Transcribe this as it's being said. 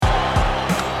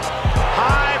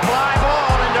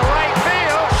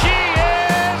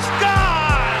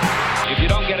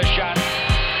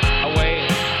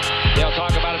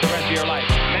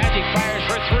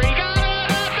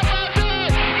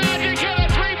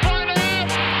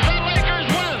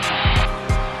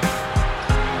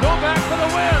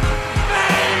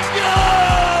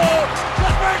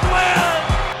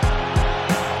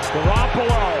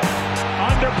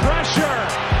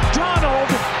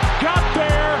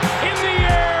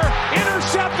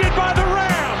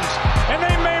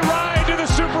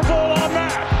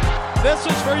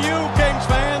This is for you, Kings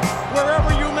fans, wherever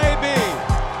you may be.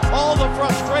 All the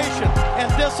frustration and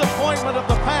disappointment of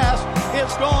the past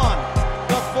is gone.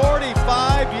 The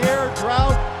 45-year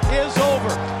drought is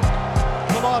over.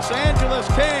 The Los Angeles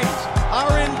Kings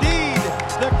are indeed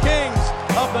the kings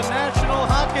of the National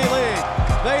Hockey League.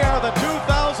 They are the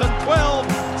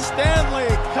 2012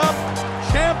 Stanley Cup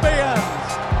champions.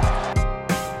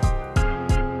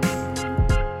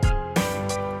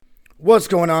 What's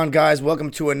going on, guys? Welcome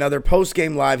to another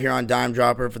post-game live here on Dime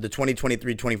Dropper for the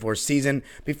 2023-24 season.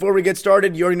 Before we get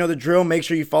started, you already know the drill. Make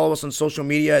sure you follow us on social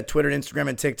media at Twitter, Instagram,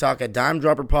 and TikTok at Dime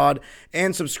Dropper Pod,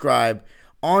 and subscribe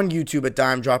on YouTube at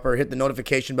Dime Dropper. Hit the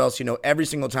notification bell so you know every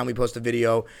single time we post a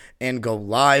video and go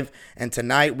live. And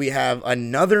tonight we have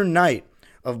another night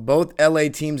of both LA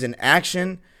teams in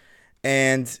action,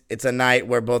 and it's a night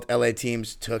where both LA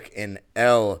teams took an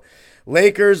L.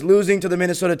 Lakers losing to the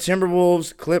Minnesota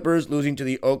Timberwolves, Clippers losing to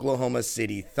the Oklahoma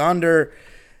City Thunder.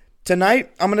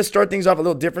 Tonight, I'm going to start things off a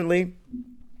little differently.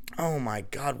 Oh my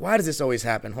God, why does this always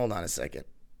happen? Hold on a second.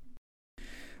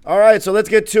 All right, so let's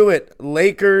get to it.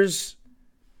 Lakers,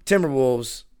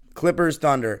 Timberwolves, Clippers,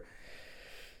 Thunder.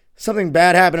 Something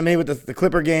bad happened to me with the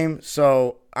Clipper game,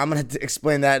 so I'm going to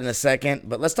explain that in a second.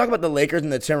 But let's talk about the Lakers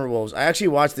and the Timberwolves. I actually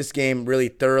watched this game really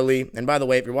thoroughly. And by the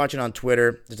way, if you're watching on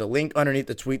Twitter, there's a link underneath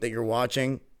the tweet that you're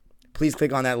watching. Please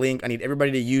click on that link. I need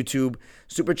everybody to YouTube.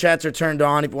 Super chats are turned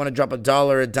on. If you want to drop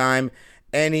 $1, a dime,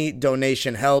 any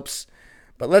donation helps.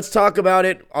 But let's talk about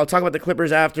it. I'll talk about the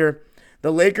Clippers after.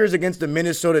 The Lakers against the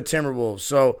Minnesota Timberwolves.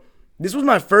 So this was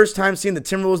my first time seeing the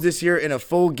Timberwolves this year in a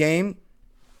full game.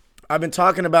 I've been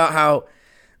talking about how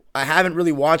I haven't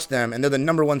really watched them, and they're the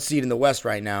number one seed in the West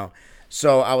right now.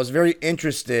 So I was very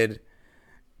interested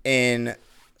in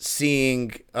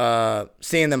seeing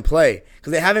them play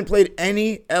because they haven't played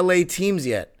any LA teams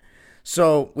yet.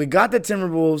 So we got the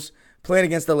Timberwolves playing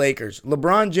against the Lakers.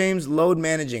 LeBron James load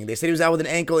managing. They said he was out with an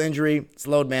ankle injury. It's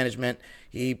load management.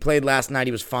 He played last night.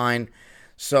 He was fine.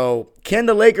 So can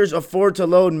the Lakers afford to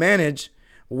load manage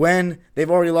when they've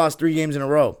already lost 3 games in a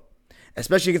row,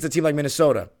 especially against a team like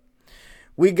Minnesota?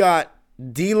 We got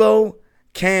D'Lo,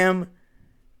 Cam,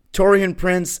 Taurean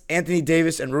Prince, Anthony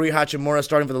Davis, and Rui Hachimura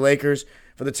starting for the Lakers.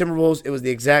 For the Timberwolves, it was the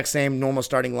exact same normal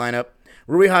starting lineup.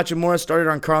 Rui Hachimura started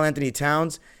on Karl Anthony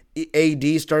Towns.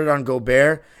 AD started on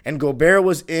Gobert, and Gobert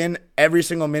was in every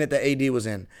single minute that AD was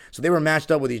in. So they were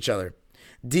matched up with each other.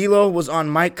 D'Lo was on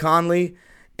Mike Conley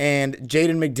and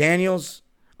Jaden McDaniels.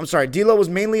 I'm sorry, D'Lo was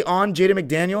mainly on Jaden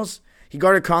McDaniels. He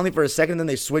guarded Conley for a second, then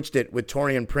they switched it with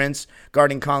Taurean Prince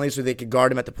guarding Conley so they could guard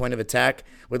him at the point of attack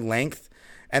with length.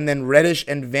 And then Reddish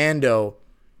and Vando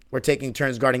were taking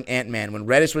turns guarding Ant-Man. When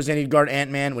Reddish was in, he'd guard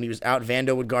Ant-Man. When he was out,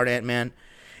 Vando would guard Ant-Man.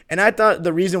 And I thought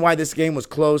the reason why this game was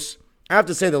close, I have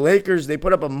to say the Lakers, they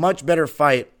put up a much better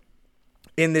fight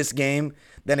in this game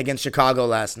than against Chicago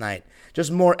last night.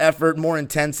 Just more effort, more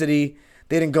intensity.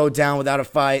 They didn't go down without a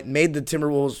fight, made the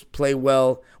Timberwolves play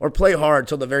well or play hard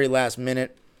till the very last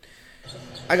minute.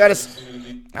 I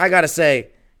gotta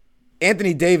say,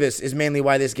 Anthony Davis is mainly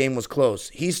why this game was close.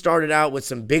 He started out with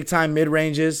some big-time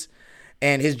mid-ranges,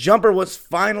 and his jumper was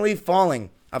finally falling.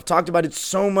 I've talked about it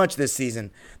so much this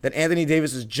season that Anthony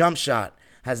Davis's jump shot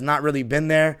has not really been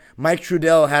there. Mike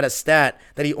Trudell had a stat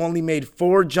that he only made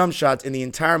 4 jump shots in the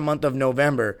entire month of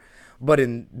November. But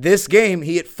in this game,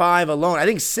 he hit 5 alone. I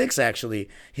think 6, actually.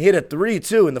 He hit a 3,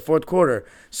 too, in the fourth quarter.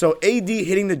 So AD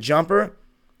hitting the jumper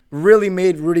really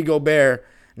made Rudy Gobert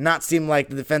not seem like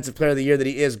the defensive player of the year that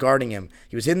he is guarding him.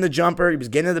 He was hitting the jumper. He was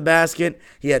getting to the basket.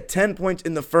 He had 10 points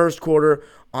in the first quarter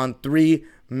on 3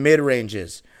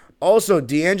 mid-ranges. Also,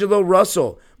 D'Angelo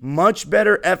Russell, much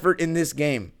better effort in this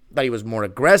game. Thought he was more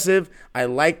aggressive. I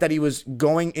liked that he was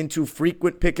going into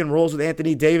frequent pick and rolls with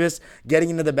Anthony Davis, getting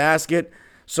into the basket.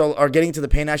 Or getting to the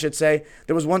paint, I should say.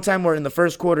 There was one time where in the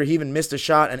first quarter, he even missed a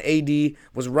shot, and AD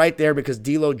was right there because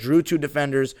D'Lo drew 2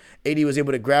 defenders. AD was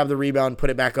able to grab the rebound, put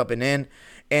it back up and in.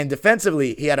 And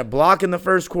defensively, he had a block in the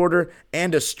first quarter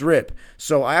and a strip.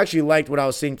 So I actually liked what I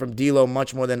was seeing from D'Lo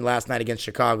much more than last night against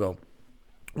Chicago.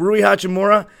 Rui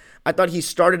Hachimura, I thought he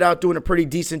started out doing a pretty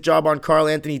decent job on Karl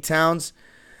Anthony Towns.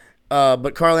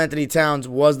 But Karl Anthony Towns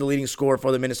was the leading scorer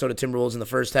for the Minnesota Timberwolves in the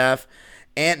first half.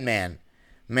 Ant-Man,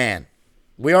 man.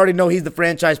 We already know he's the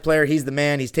franchise player. He's the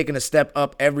man. He's taken a step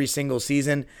up every single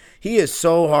season. He is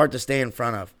so hard to stay in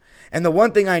front of. And the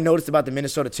one thing I noticed about the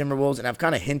Minnesota Timberwolves, and I've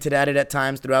kind of hinted at it at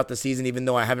times throughout the season, even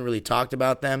though I haven't really talked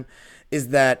about them, is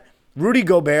that Rudy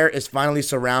Gobert is finally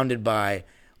surrounded by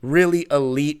really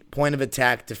elite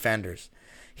point-of-attack defenders.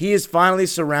 He is finally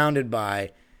surrounded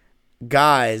by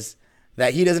guys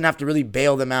that he doesn't have to really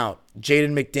bail them out.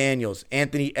 Jaden McDaniels,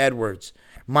 Anthony Edwards,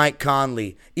 Mike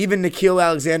Conley, even Nickeil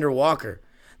Alexander-Walker.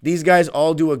 These guys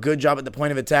all do a good job at the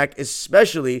point of attack,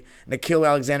 especially Nickeil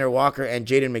Alexander-Walker and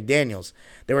Jaden McDaniels.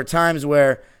 There were times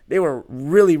where they were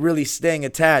really, really staying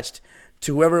attached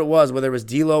to whoever it was, whether it was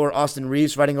D'Lo or Austin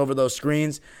Reeves fighting over those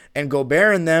screens, and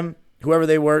Gobert and them, whoever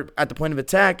they were at the point of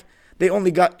attack, they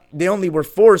only were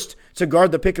forced to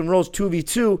guard the pick and rolls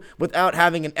 2v2 without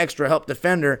having an extra help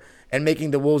defender and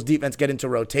making the Wolves defense get into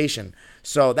rotation.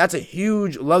 So that's a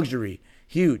huge luxury.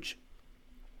 Huge.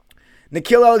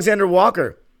 Nickeil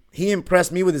Alexander-Walker, he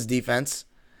impressed me with his defense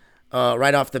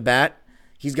right off the bat.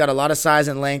 He's got a lot of size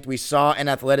and length. We saw in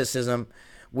athleticism.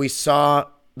 We saw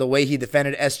the way he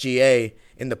defended SGA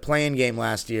in the play-in game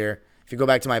last year. If you go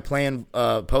back to my play-in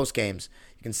post games,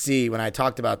 you can see when I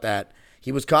talked about that,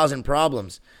 he was causing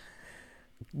problems.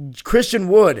 Christian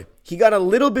Wood, he got a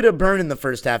little bit of burn in the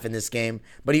first half in this game,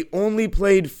 but he only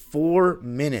played 4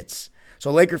 minutes.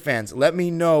 So Laker fans, let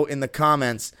me know in the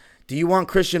comments, do you want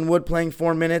Christian Wood playing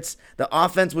 4 minutes? The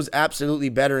offense was absolutely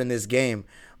better in this game,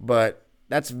 but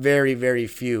that's very, very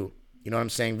few. You know what I'm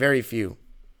saying? Very few.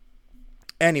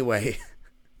 Anyway,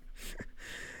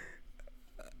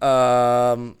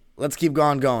 let's keep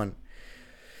going.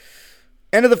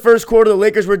 End of the first quarter, the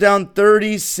Lakers were down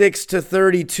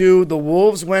 36-32. The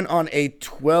Wolves went on a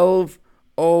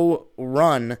 12-0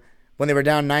 run when they were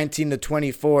down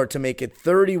 19-24 to make it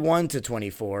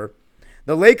 31-24.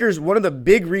 The Lakers, one of the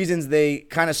big reasons they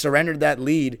kind of surrendered that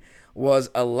lead was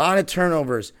a lot of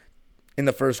turnovers in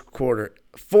the first quarter.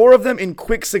 4 of them in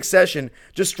quick succession,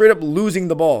 just straight up losing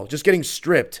the ball, just getting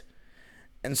stripped.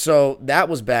 And so that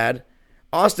was bad.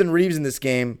 Austin Reeves in this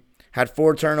game had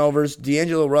 4 turnovers.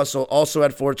 D'Angelo Russell also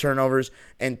had 4 turnovers.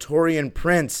 And Taurean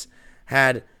Prince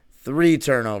had 3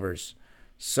 turnovers.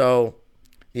 So,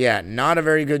 yeah, not a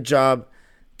very good job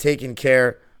taking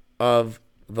care of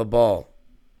the ball.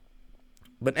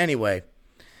 But anyway,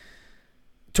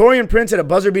 Taurean Prince had a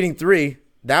buzzer-beating 3.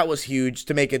 That was huge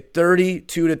to make it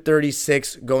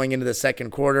 32-36 going into the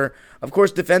second quarter. Of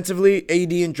course, defensively,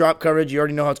 AD in drop coverage, you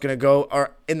already know how it's going to go.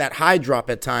 Or in that high drop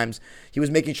at times, he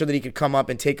was making sure that he could come up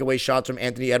and take away shots from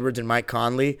Anthony Edwards and Mike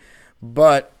Conley.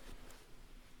 But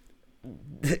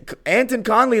Ant and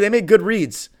Conley, they made good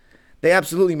reads. They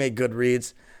absolutely made good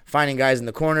reads, finding guys in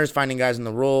the corners, finding guys in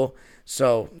the roll.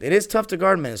 So it is tough to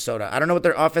guard Minnesota. I don't know what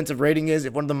their offensive rating is.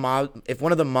 If one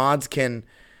of the mods can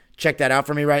check that out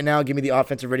for me right now, give me the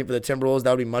offensive rating for the Timberwolves,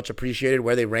 that would be much appreciated,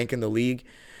 where they rank in the league.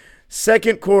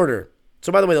 Second quarter.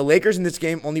 So, by the way, the Lakers in this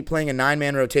game only playing a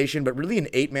 9-man rotation, but really an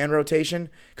 8-man rotation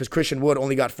because Christian Wood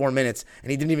only got 4 minutes, and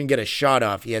he didn't even get a shot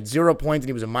off. He had 0 points, and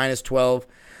he was a -12.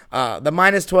 The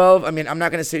 -12, I mean, I'm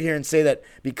not going to sit here and say that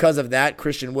because of that,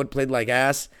 Christian Wood played like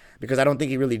ass, because I don't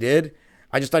think he really did.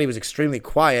 I just thought he was extremely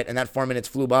quiet, and that 4 minutes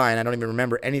flew by, and I don't even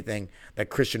remember anything that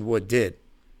Christian Wood did.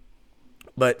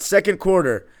 But second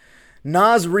quarter,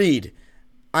 Naz Reid,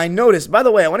 I noticed, by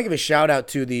the way, I want to give a shout out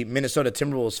to the Minnesota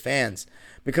Timberwolves fans,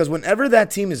 because whenever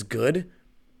that team is good,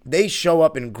 they show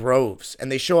up in groves,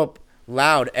 and they show up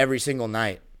loud every single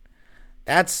night.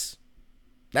 That's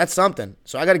something.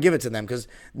 So I got to give it to them, because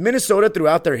Minnesota,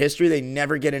 throughout their history, they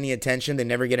never get any attention. They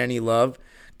never get any love.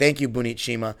 Thank you, Bunit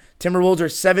Shima. Timberwolves are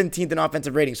 17th in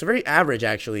offensive rating, so very average,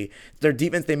 actually. Their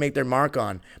defense they make their mark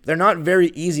on. But they're not very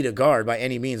easy to guard by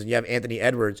any means when you have Anthony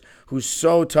Edwards, who's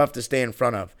so tough to stay in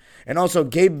front of. And also,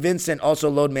 Gabe Vincent also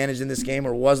load managed in this game,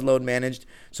 or was load managed,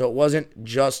 so it wasn't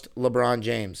just LeBron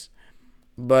James.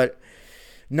 But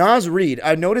Naz Reid,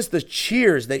 I noticed the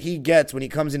cheers that he gets when he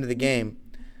comes into the game.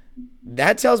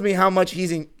 That tells me how much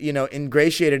he's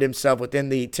ingratiated himself within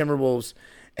the Timberwolves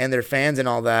and their fans and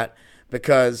all that,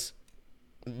 because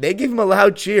they give him a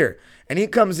loud cheer. And he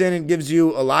comes in and gives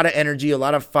you a lot of energy, a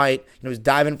lot of fight. He's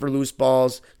diving for loose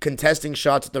balls, contesting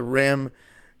shots at the rim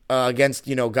against,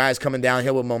 guys coming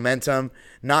downhill with momentum,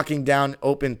 knocking down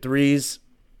open threes.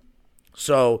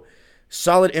 So,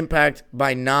 solid impact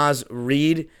by Naz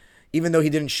Reid. Even though he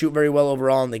didn't shoot very well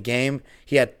overall in the game,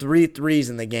 he had 3 threes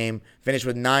in the game, finished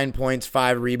with 9 points,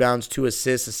 5 rebounds, 2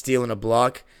 assists, a steal, and a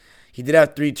block. He did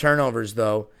have 3 turnovers,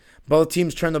 though. Both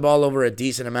teams turned the ball over a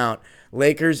decent amount.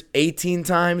 Lakers 18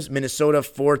 times, Minnesota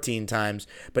 14 times.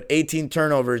 But 18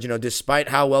 turnovers, despite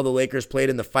how well the Lakers played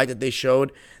in the fight that they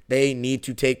showed, they need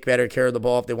to take better care of the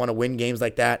ball if they want to win games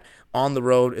like that on the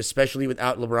road, especially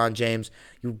without LeBron James.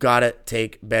 You've got to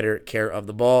take better care of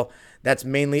the ball. That's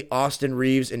mainly Austin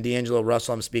Reeves and D'Angelo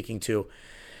Russell I'm speaking to.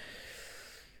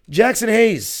 Jackson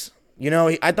Hayes,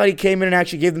 I thought he came in and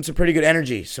actually gave them some pretty good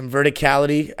energy, some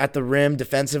verticality at the rim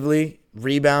defensively,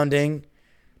 rebounding,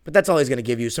 But that's all he's going to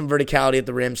give you. Some verticality at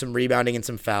the rim, some rebounding, and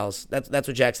some fouls. That's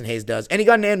what Jackson Hayes does. And he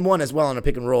got an and one as well on a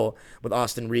pick and roll with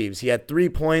Austin Reeves. He had 3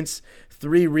 points,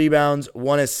 3 rebounds,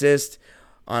 1 assist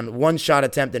on 1 shot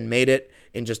attempt and made it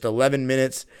in just 11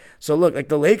 minutes. So look, like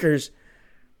the Lakers,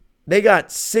 they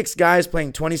got 6 guys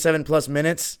playing 27-plus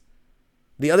minutes.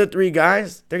 The other 3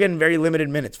 guys, they're getting very limited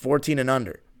minutes, 14 and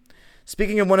under.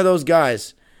 Speaking of one of those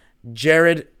guys,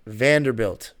 Jared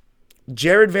Vanderbilt.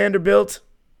 Jared Vanderbilt,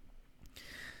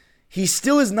 he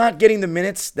still is not getting the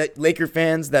minutes that Laker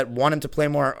fans that want him to play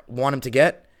more want him to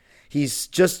get. He's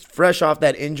just fresh off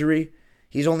that injury.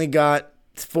 He's only got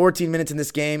 14 minutes in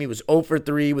this game. He was 0 for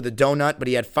 3 with a donut, but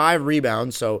he had 5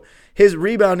 rebounds. So his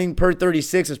rebounding per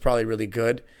 36 is probably really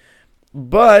good.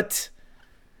 But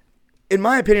in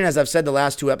my opinion, as I've said the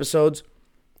last 2 episodes,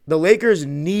 the Lakers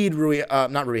need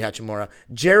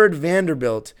Jared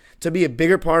Vanderbilt to be a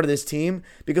bigger part of this team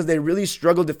because they really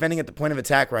struggle defending at the point of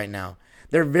attack right now.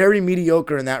 They're very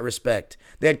mediocre in that respect.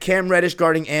 They had Cam Reddish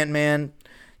guarding Ant-Man,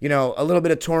 a little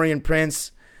bit of Taurean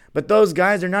Prince, but those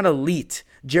guys are not elite.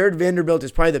 Jared Vanderbilt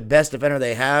is probably the best defender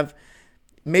they have.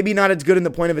 Maybe not as good in the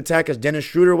point of attack as Dennis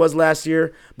Schroeder was last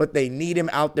year, but they need him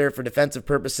out there for defensive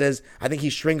purposes. I think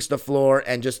he shrinks the floor,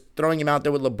 and just throwing him out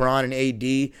there with LeBron and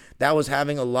AD, that was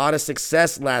having a lot of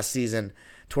success last season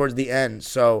towards the end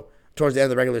of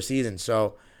the regular season.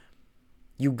 So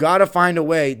you got to find a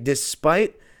way,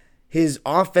 despite his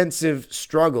offensive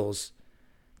struggles,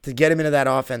 to get him into that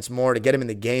offense more, to get him in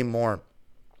the game more.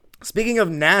 Speaking of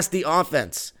nasty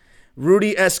offense,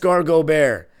 Rudy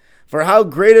Escar-Gobert. For how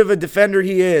great of a defender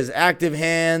he is, active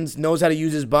hands, knows how to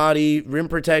use his body, rim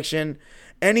protection.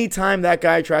 Anytime that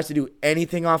guy tries to do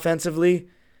anything offensively,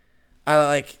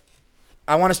 I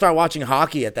want to start watching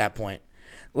hockey at that point.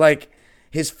 Like,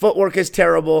 his footwork is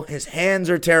terrible. His hands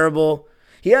are terrible.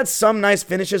 He had some nice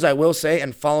finishes, I will say,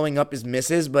 and following up his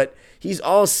misses, but he's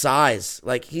all size.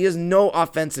 Like, he has no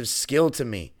offensive skill to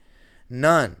me.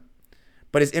 None.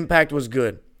 But his impact was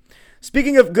good.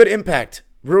 Speaking of good impact,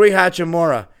 Rui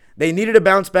Hachimura. They needed a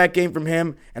bounce-back game from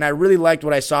him, and I really liked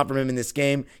what I saw from him in this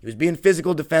game. He was being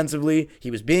physical defensively.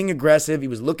 He was being aggressive. He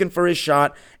was looking for his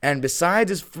shot. And besides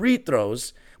his free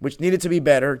throws, which needed to be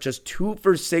better, just 2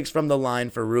 for 6 from the line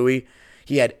for Rui,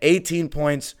 he had 18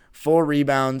 points, 4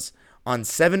 rebounds, on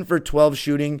 7 for 12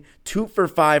 shooting, 2 for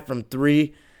 5 from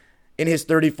 3 in his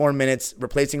 34 minutes,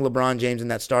 replacing LeBron James in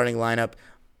that starting lineup.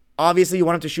 Obviously, you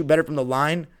want him to shoot better from the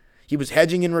line. He was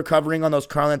hedging and recovering on those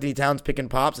Karl-Anthony Towns pick and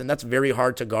pops, and that's very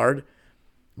hard to guard.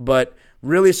 But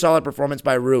really solid performance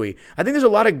by Rui. I think there's a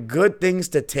lot of good things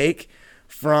to take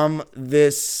from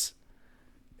this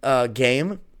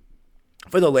game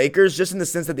for the Lakers, just in the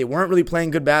sense that they weren't really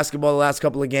playing good basketball the last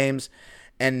couple of games,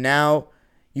 and now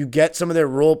you get some of their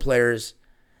role players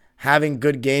having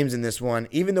good games in this one.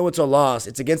 Even though it's a loss,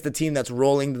 it's against the team that's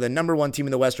rolling, the number 1 team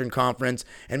in the Western Conference,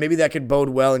 and maybe that could bode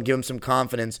well and give them some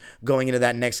confidence going into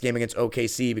that next game against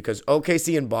OKC, because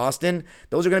OKC and Boston,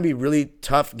 those are going to be really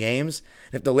tough games.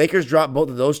 And if the Lakers drop both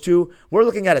of those two, we're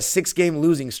looking at a 6-game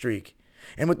losing streak.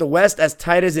 And with the West as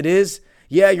tight as it is,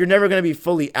 yeah, you're never going to be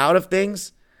fully out of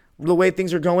things the way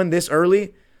things are going this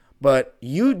early, but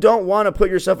you don't want to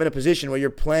put yourself in a position where you're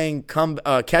playing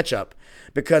catch-up.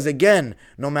 Because, again,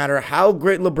 no matter how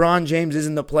great LeBron James is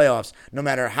in the playoffs, no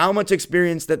matter how much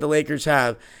experience that the Lakers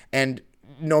have, and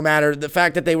no matter the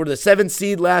fact that they were the 7th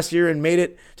seed last year and made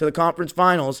it to the conference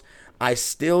finals, I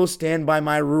still stand by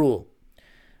my rule.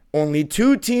 Only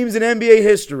 2 teams in NBA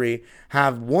history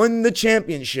have won the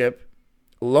championship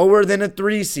lower than a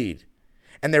 3 seed.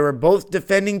 And they were both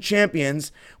defending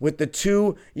champions with the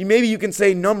 2, maybe you can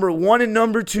say number 1 and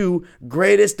number 2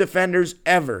 greatest defenders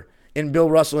ever in Bill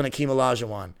Russell and Hakeem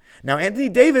Olajuwon. Now, Anthony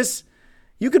Davis,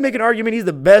 you could make an argument he's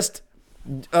the best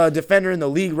defender in the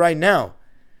league right now.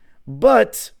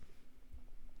 But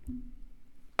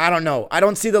I don't know. I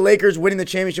don't see the Lakers winning the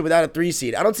championship without a 3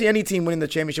 seed. I don't see any team winning the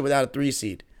championship without a 3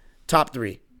 seed. Top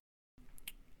 3.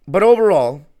 But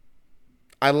overall,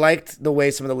 I liked the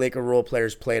way some of the Laker role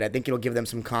players played. I think it'll give them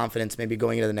some confidence maybe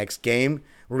going into the next game.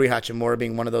 Rui Hachimura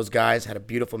being one of those guys, had a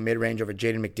beautiful mid-range over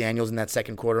Jaden McDaniels in that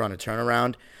second quarter on a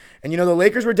turnaround. And, the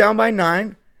Lakers were down by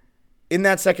 9 in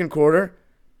that second quarter,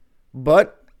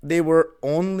 but they were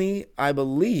only, I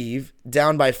believe,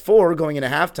 down by 4 going into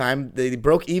halftime. They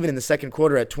broke even in the second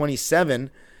quarter at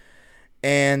 27,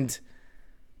 and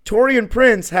Taurean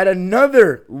Prince had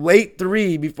another late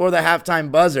 3 before the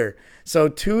halftime buzzer. So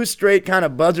 2 straight kind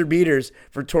of buzzer beaters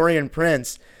for Taurean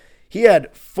Prince. He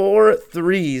had 4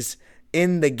 threes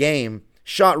in the game.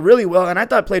 Shot really well, and I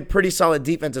thought played pretty solid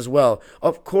defense as well.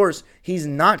 Of course, he's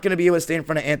not going to be able to stay in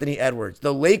front of Anthony Edwards.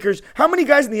 The Lakers, how many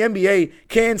guys in the NBA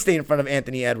can stay in front of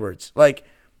Anthony Edwards? Like,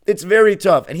 It's very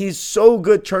tough, and he's so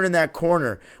good turning that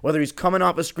corner. Whether he's coming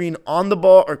off a screen on the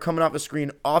ball or coming off a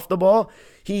screen off the ball,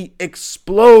 he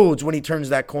explodes when he turns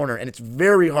that corner, and it's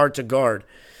very hard to guard.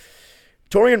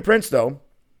 Taurean Prince, though,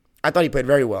 I thought he played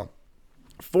very well.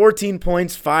 14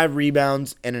 points, 5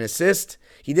 rebounds, and an assist.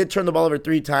 He did turn the ball over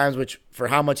 3 times, which for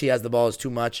how much he has the ball is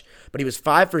too much. But he was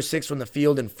 5 for 6 from the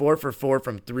field and 4 for 4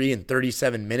 from 3 in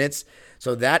 37 minutes.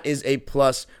 So that is a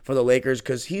plus for the Lakers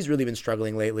because he's really been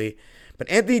struggling lately. But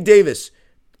Anthony Davis,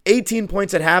 18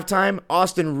 points at halftime.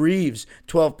 Austin Reeves,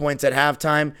 12 points at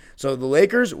halftime. So the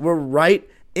Lakers were right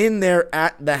in there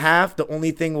at the half. The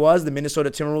only thing was the Minnesota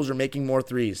Timberwolves were making more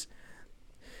threes.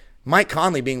 Mike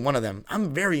Conley being one of them.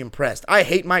 I'm very impressed. I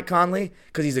hate Mike Conley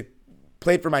because he's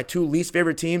played for my 2 least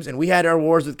favorite teams, and we had our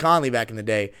wars with Conley back in the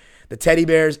day, the Teddy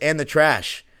Bears and the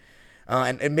Trash.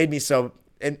 And it made me so.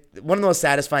 And one of the most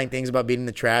satisfying things about beating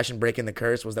the Trash and breaking the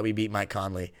curse was that we beat Mike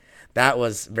Conley. That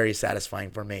was very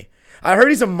satisfying for me. I heard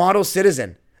he's a model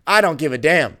citizen. I don't give a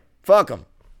damn. Fuck him.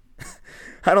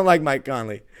 I don't like Mike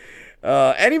Conley.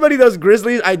 Anybody those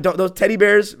Grizzlies, those Teddy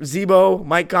Bears, Zebo,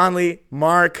 Mike Conley,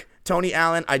 Mark, Tony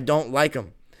Allen, I don't like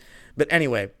them. But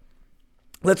anyway,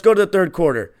 let's go to the third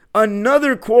quarter.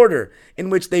 Another quarter in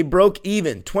which they broke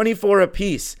even, 24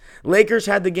 apiece. Lakers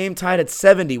had the game tied at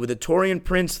 70 with a Taurean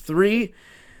Prince 3.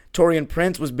 Taurean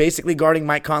Prince was basically guarding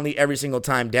Mike Conley every single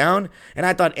time down, and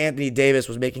I thought Anthony Davis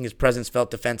was making his presence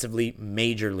felt defensively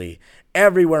majorly.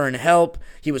 Everywhere in help,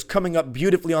 he was coming up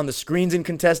beautifully on the screens and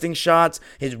contesting shots,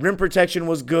 his rim protection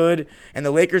was good, and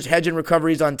the Lakers' hedge and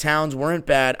recoveries on Towns weren't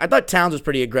bad. I thought Towns was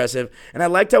pretty aggressive, and I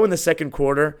liked how in the second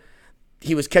quarter,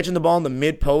 he was catching the ball in the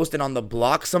mid-post and on the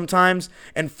block sometimes,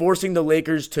 and forcing the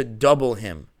Lakers to double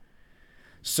him.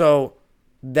 So,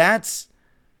 that's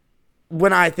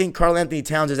when I think Karl Anthony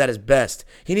Towns is at his best.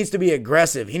 He needs to be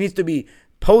aggressive. He needs to be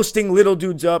posting little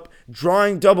dudes up,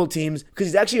 drawing double teams, because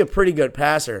he's actually a pretty good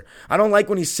passer. I don't like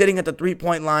when he's sitting at the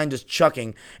three-point line just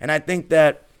chucking, and I think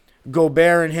that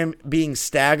Gobert and him being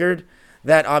staggered,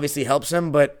 that obviously helps him,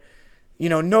 but,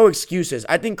 no excuses.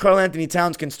 I think Karl Anthony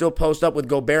Towns can still post up with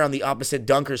Gobert on the opposite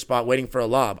dunker spot waiting for a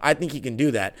lob. I think he can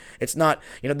do that. It's not,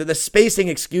 the spacing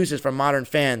excuses from modern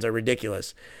fans are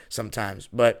ridiculous sometimes,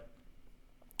 but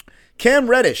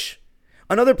Cam Reddish,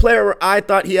 another player where I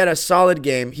thought he had a solid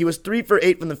game. He was 3 for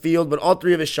 8 from the field, but all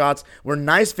 3 of his shots were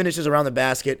nice finishes around the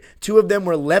basket. 2 of them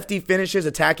were lefty finishes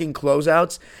attacking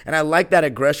closeouts, and I like that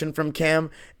aggression from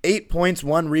Cam. 8 points,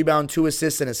 1 rebound, 2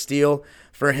 assists, and a steal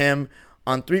for him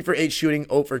on 3 for 8 shooting,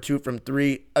 0 for 2 from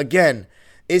 3. Again,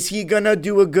 is he going to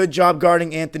do a good job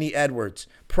guarding Anthony Edwards?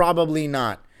 Probably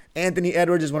not. Anthony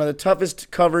Edwards is one of the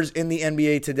toughest covers in the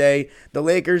NBA today. The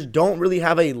Lakers don't really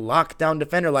have a lockdown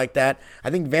defender like that. I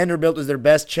think Vanderbilt is their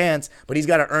best chance, but he's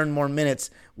got to earn more minutes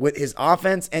with his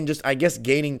offense and just, I guess,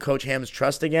 gaining Coach Ham's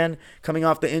trust again, coming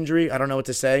off the injury. I don't know what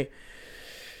to say.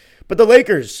 But the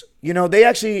Lakers, they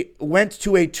actually went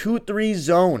to a 2-3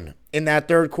 zone in that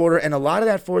third quarter and a lot of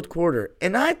that fourth quarter.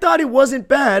 And I thought it wasn't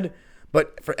bad,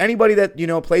 but for anybody that,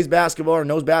 plays basketball or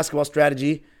knows basketball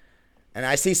strategy, and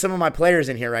I see some of my players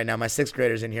in here right now, my 6th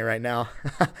graders in here right now.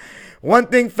 One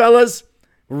thing, fellas,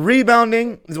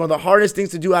 rebounding is one of the hardest things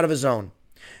to do out of a zone.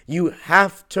 You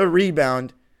have to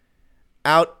rebound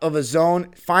out of a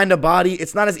zone, find a body.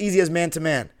 It's not as easy as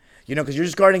man-to-man, because you're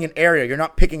just guarding an area. You're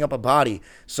not picking up a body.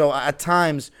 So at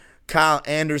times, Kyle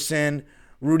Anderson,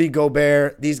 Rudy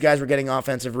Gobert, these guys were getting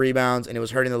offensive rebounds, and it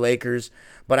was hurting the Lakers.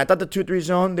 But I thought the 2-3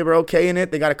 zone, they were okay in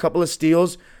it. They got a couple of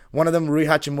steals. One of them, Rui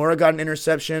Hachimura, got an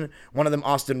interception. One of them,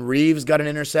 Austin Reeves, got an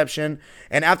interception.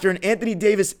 And after an Anthony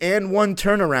Davis and 1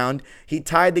 turnaround, he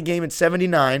tied the game at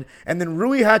 79. And then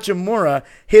Rui Hachimura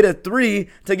hit a 3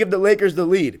 to give the Lakers the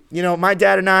lead. My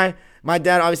dad,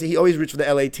 obviously, he always roots for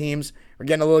the LA teams. We're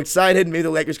getting a little excited. Maybe the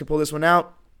Lakers could pull this one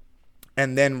out.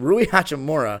 And then Rui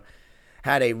Hachimura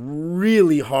had a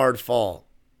really hard fall.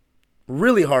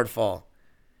 Really hard fall.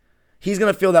 He's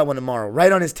going to feel that one tomorrow,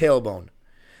 right on his tailbone.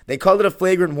 They called it a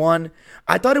flagrant 1.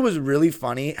 I thought it was really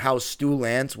funny how Stu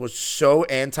Lance was so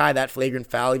anti that flagrant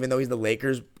foul, even though he's the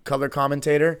Lakers color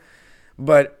commentator.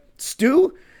 But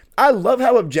Stu, I love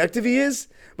how objective he is,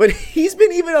 but he's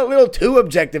been even a little too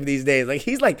objective these days. Like,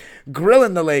 he's like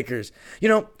grilling the Lakers.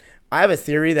 I have a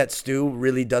theory that Stu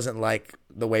really doesn't like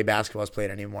the way basketball is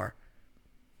played anymore.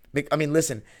 I mean,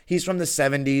 listen, he's from the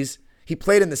 70s. He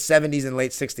played in the 70s and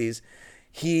late 60s.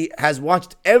 He has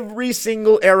watched every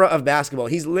single era of basketball.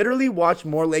 He's literally watched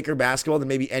more Laker basketball than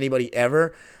maybe anybody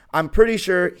ever. I'm pretty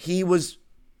sure he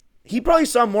probably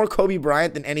saw more Kobe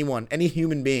Bryant than any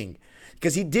human being.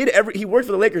 Because he worked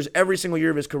for the Lakers every single year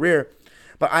of his career.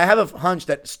 But I have a hunch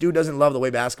that Stu doesn't love the way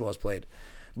basketball is played.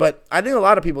 But I think a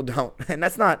lot of people don't. And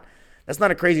that's not That's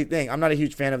not a crazy thing. I'm not a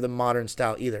huge fan of the modern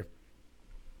style either.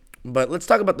 But let's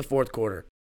talk about the fourth quarter.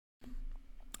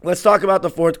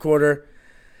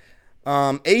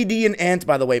 AD and Ant,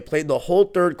 by the way, played the whole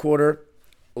third quarter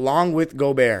along with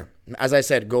Gobert. As I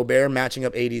said, Gobert matching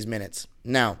up AD's minutes.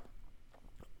 Now,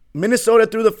 Minnesota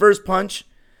threw the first punch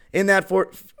in that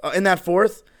fourth.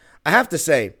 I have to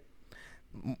say,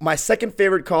 my second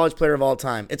favorite college player of all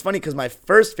time. It's funny because my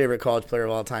first favorite college player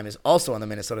of all time is also on the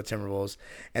Minnesota Timberwolves,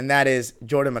 and that is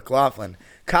Jordan McLaughlin.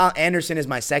 Kyle Anderson is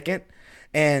my second,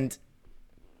 and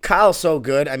Kyle's so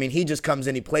good. I mean, he just comes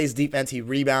in, he plays defense, he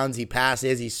rebounds, he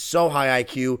passes, he's so high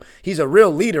IQ. He's a real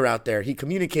leader out there. He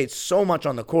communicates so much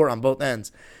on the court on both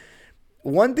ends.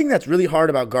 One thing that's really hard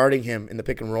about guarding him in the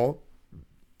pick and roll,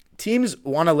 teams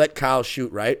want to let Kyle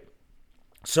shoot, right?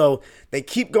 So they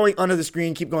keep going under the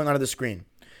screen,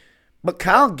 But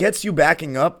Kyle gets you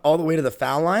backing up all the way to the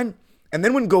foul line. And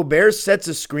then when Gobert sets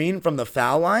a screen from the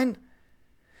foul line,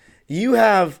 you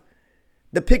have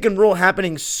the pick and roll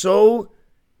happening so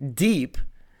deep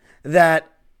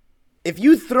that if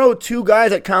you throw two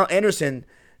guys at Kyle Anderson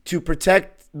to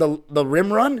protect the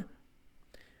rim run,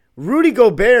 Rudy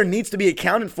Gobert needs to be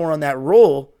accounted for on that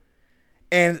roll.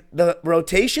 And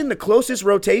the closest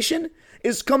rotation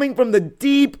is coming from the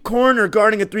deep corner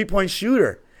guarding a three-point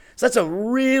shooter. So that's a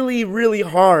really, really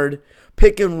hard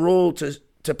pick and roll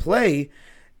to play.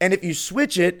 And if you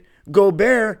switch it,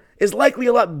 Gobert is likely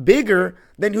a lot bigger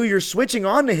than who you're switching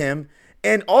onto him.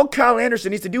 And all Kyle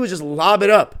Anderson needs to do is just lob it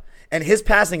up. And his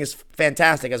passing is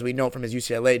fantastic, as we know from his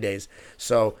UCLA days.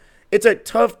 So it's a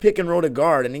tough pick and roll to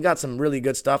guard, and he got some really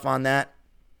good stuff on that.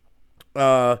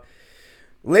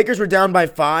 Lakers were down by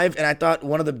 5, and I thought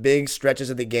one of the big stretches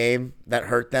of the game that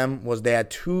hurt them was they had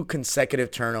 2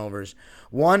 consecutive turnovers.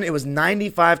 One, it was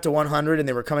 95-100, and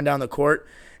they were coming down the court,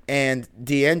 and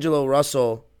D'Angelo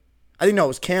Russell, it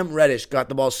was Cam Reddish, got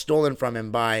the ball stolen from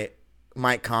him by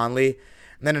Mike Conley.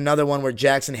 And then another one where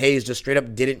Jackson Hayes just straight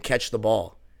up didn't catch the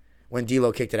ball when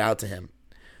D'Lo kicked it out to him.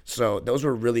 So those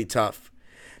were really tough.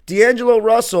 D'Angelo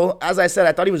Russell, as I said,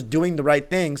 I thought he was doing the right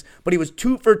things, but he was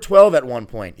 2 for 12 at one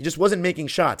point. He just wasn't making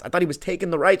shots. I thought he was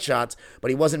taking the right shots, but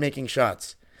he wasn't making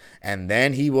shots. And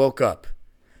then he woke up.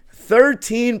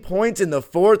 13 points in the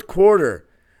fourth quarter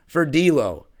for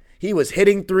D'Lo. He was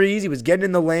hitting threes. He was getting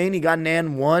in the lane. He got an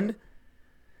and one.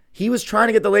 He was trying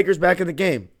to get the Lakers back in the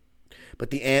game. But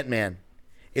the Ant-Man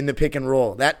in the pick and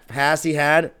roll, that pass he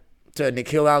had to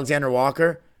Nickeil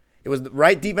Alexander-Walker, it was the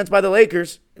right defense by the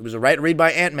Lakers. It was the right read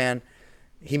by Ant-Man.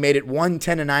 He made it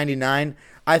 110-99.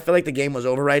 I feel like the game was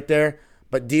over right there.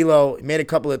 But D'Lo made a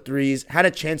couple of threes, had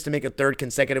a chance to make a third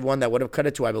consecutive one that would have cut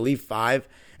it to, I believe, 5,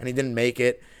 and he didn't make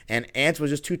it. And Ant was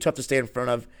just too tough to stay in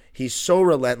front of. He's so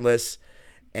relentless.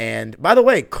 And by the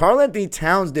way, Karl-Anthony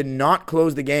Towns did not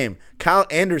close the game. Kyle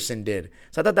Anderson did.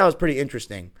 So I thought that was pretty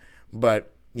interesting.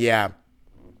 But yeah,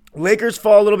 Lakers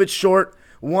fall a little bit short,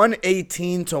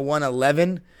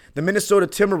 118-111. The Minnesota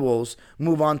Timberwolves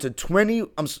move on to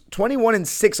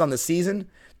 21-6 on the season,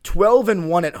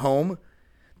 12-1 at home.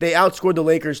 They outscored the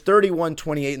Lakers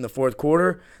 31-28 in the fourth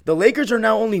quarter. The Lakers are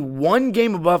now only one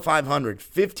game above 500,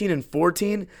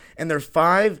 15-14, and they're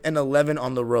 5-11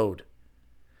 on the road.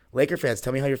 Laker fans,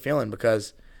 tell me how you're feeling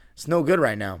because it's no good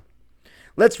right now.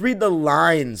 Let's read the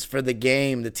lines for the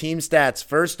game, the team stats.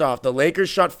 First off, the Lakers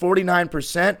shot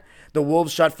 49%. The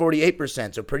Wolves shot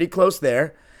 48%, so pretty close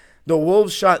there. The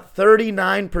Wolves shot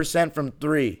 39% from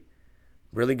 3.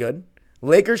 Really good.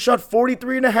 Lakers shot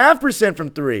 43.5% from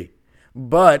 3.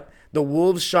 But the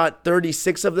Wolves shot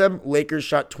 36 of them. Lakers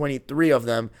shot 23 of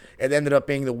them. It ended up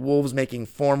being the Wolves making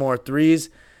 4 more threes.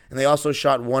 And they also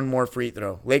shot 1 more free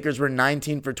throw. Lakers were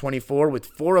 19 for 24 with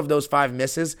 4 of those 5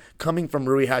 misses coming from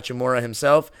Rui Hachimura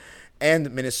himself.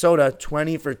 And Minnesota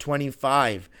 20 for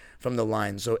 25 from the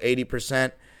line. So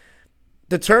 80%.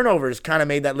 The turnovers kind of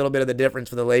made that little bit of the difference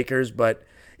for the Lakers, but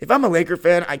if I'm a Laker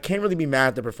fan, I can't really be mad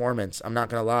at the performance. I'm not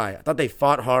going to lie. I thought they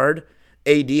fought hard.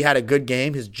 AD had a good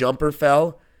game. His jumper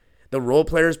fell. The role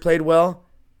players played well.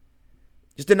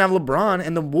 Just didn't have LeBron.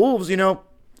 And the Wolves,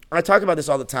 I talk about this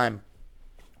all the time.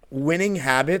 Winning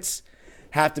habits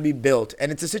have to be built.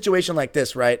 And it's a situation like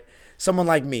this, right? Someone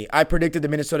like me, I predicted the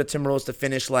Minnesota Timberwolves to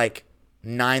finish like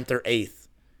 9th or 8th,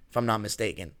 if I'm not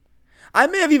mistaken. I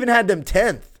may have even had them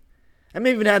 10th.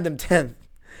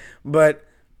 But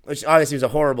which obviously was a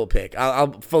horrible pick.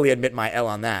 I'll fully admit my L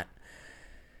on that.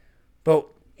 But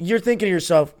you're thinking to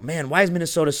yourself, man, why is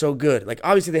Minnesota so good? Like,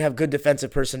 obviously they have good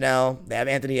defensive personnel. They have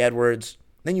Anthony Edwards.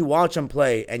 Then you watch them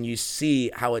play and you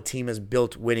see how a team has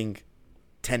built winning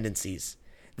tendencies.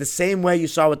 The same way you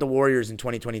saw with the Warriors in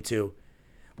 2022.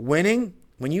 Winning,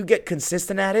 when you get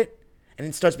consistent at it and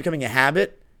it starts becoming a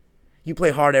habit, You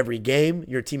play hard every game.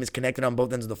 Your team is connected on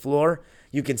both ends of the floor.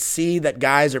 You can see that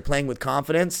guys are playing with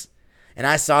confidence, and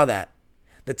I saw that.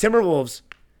 The Timberwolves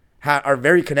are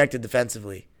very connected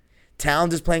defensively.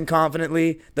 Towns is playing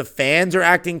confidently. The fans are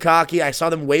acting cocky. I saw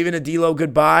them waving a D'Lo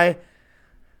goodbye.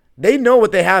 They know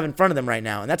what they have in front of them right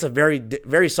now, and that's a very,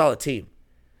 very solid team.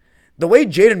 The way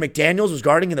Jaden McDaniels was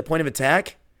guarding in the point of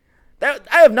attack, I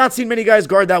have not seen many guys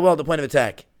guard that well at the point of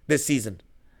attack this season.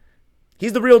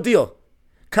 He's the real deal.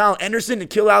 Kyle Anderson,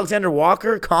 Nikhil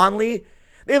Alexander-Walker, Conley,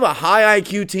 they have a high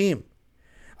IQ team.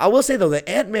 I will say, though, the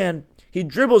Ant-Man, he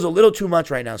dribbles a little too much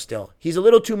right now still. He's a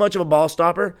little too much of a ball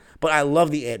stopper, but I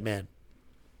love the Ant-Man.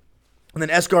 And then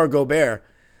Escar Gobert,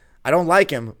 I don't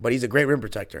like him, but he's a great rim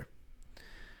protector.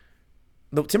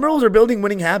 The Timberwolves are building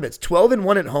winning habits.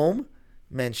 12-1 at home.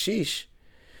 Man, sheesh.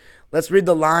 Let's read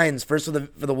the lines first for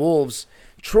the Wolves.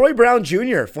 Troy Brown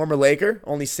Jr., former Laker,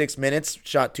 only 6 minutes,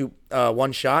 shot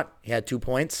one shot. He had 2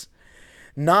 points.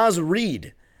 Naz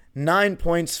Reid, 9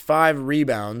 points, 5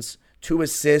 rebounds, 2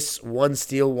 assists, 1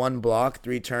 steal, 1 block,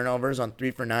 3 turnovers on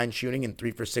 3 for 9 shooting and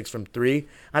 3 for 6 from 3.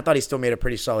 I thought he still made a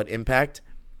pretty solid impact.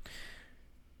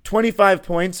 25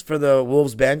 points for the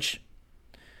Wolves bench.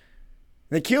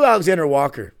 Nikhil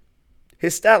Alexander-Walker,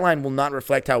 his stat line will not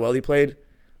reflect how well he played,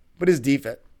 but his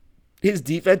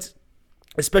defense,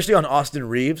 especially on Austin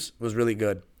Reeves, was really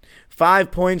good.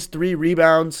 5 points,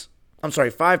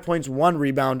 1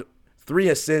 rebound, 3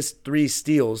 assists, 3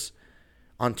 steals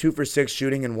on 2 for 6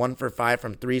 shooting and 1 for 5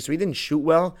 from 3. So he didn't shoot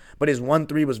well, but his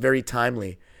 1-3 was very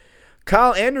timely.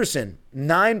 Kyle Anderson,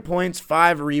 9 points,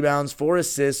 5 rebounds, 4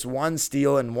 assists, 1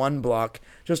 steal, and 1 block.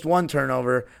 Just 1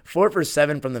 turnover. 4 for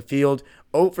 7 from the field,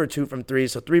 0 for 2 from 3.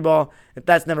 So 3-ball,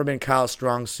 that's never been Kyle's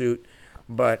strong suit,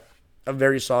 but a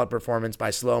very solid performance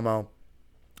by Slow-Mo.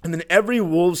 And then every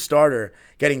Wolves starter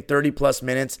getting 30-plus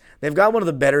minutes. They've got one of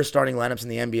the better starting lineups in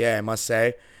the NBA, I must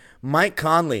say. Mike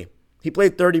Conley, he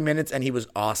played 30 minutes, and he was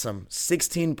awesome.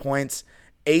 16 points,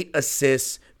 8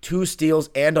 assists, 2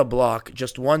 steals, and a block,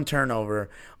 just 1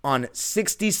 turnover on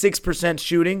 66%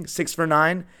 shooting, 6 for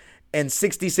 9, and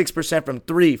 66% from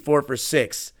 3, 4 for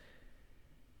 6.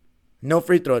 No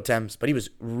free throw attempts, but he was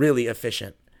really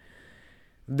efficient.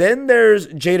 Then there's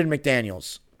Jaden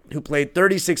McDaniels, who played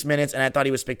 36 minutes, and I thought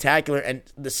he was spectacular. And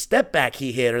the step back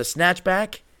he hit, or the snatch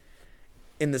back,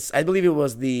 in this, I believe it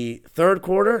was the third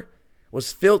quarter,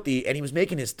 was filthy, and he was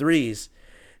making his threes.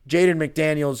 Jaden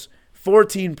McDaniels,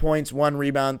 14 points, 1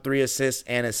 rebound, 3 assists,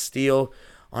 and a steal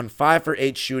on 5 for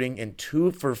 8 shooting and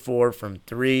 2 for 4 from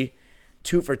 3.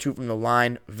 2 for 2 from the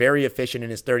line. Very efficient in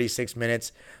his 36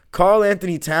 minutes. Karl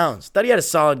Anthony Towns, thought he had a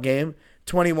solid game.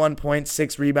 21 points,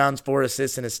 6 rebounds, 4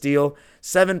 assists, and a steal.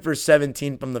 7 for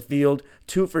 17 from the field.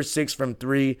 2 for 6 from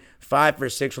 3. 5 for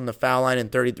 6 from the foul line in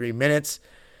 33 minutes.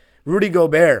 Rudy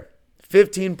Gobert,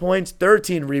 15 points,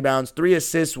 13 rebounds, 3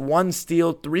 assists, 1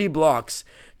 steal, 3 blocks,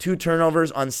 2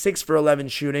 turnovers on 6 for 11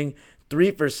 shooting, 3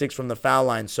 for 6 from the foul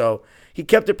line. So he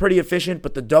kept it pretty efficient,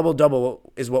 but the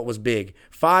double-double is what was big.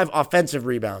 5 offensive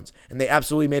rebounds, and they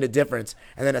absolutely made a difference.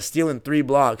 And then a steal and 3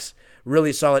 blocks.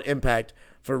 Really solid impact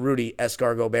for Rudy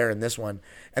Escar Gobert in this one.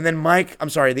 And then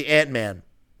the Ant-Man,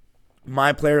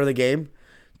 my player of the game.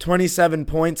 27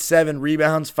 points, 7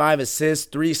 rebounds, 5 assists,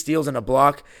 3 steals, and a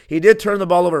block. He did turn the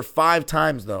ball over 5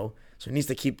 times, though, so he needs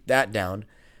to keep that down.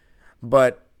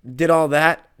 But did all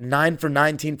that, 9 for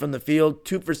 19 from the field,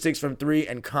 2 for 6 from 3,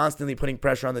 and constantly putting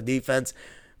pressure on the defense,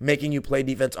 making you play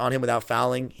defense on him without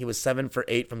fouling. He was 7 for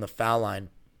 8 from the foul line.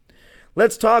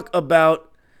 Let's talk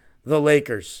about the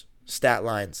Lakers' stat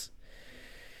lines.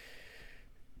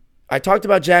 I talked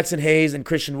about Jackson Hayes and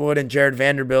Christian Wood and Jared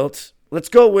Vanderbilt. Let's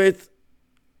go with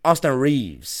Austin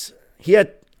Reeves. He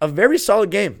had a very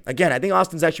solid game. Again, I think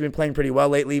Austin's actually been playing pretty well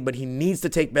lately, but he needs to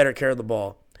take better care of the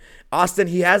ball. Austin,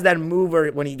 he has that move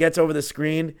where when he gets over the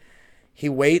screen, he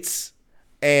waits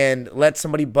and lets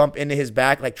somebody bump into his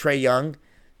back like Trae Young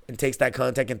and takes that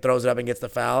contact and throws it up and gets the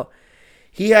foul.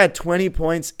 He had 20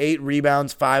 points, 8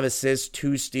 rebounds, 5 assists,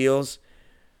 2 steals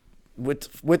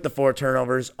with the 4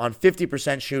 turnovers on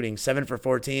 50% shooting, 7 for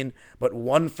 14, but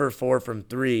 1 for 4 from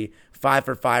 3, 5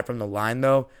 for 5 from the line,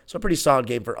 though. So a pretty solid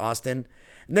game for Austin.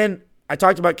 And then I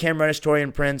talked about Cam Reddish,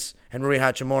 Torian Prince, and Rui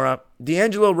Hachimura.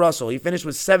 D'Angelo Russell, he finished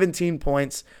with 17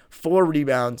 points, 4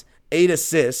 rebounds, 8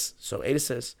 assists,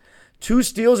 2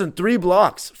 steals and 3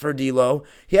 blocks for D'Lo.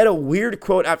 He had a weird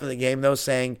quote after the game, though,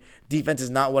 saying, "Defense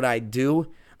is not what I do."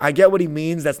 I get what he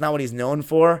means. That's not what he's known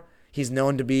for. He's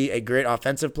known to be a great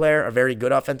offensive player, a very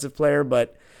good offensive player,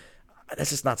 but that's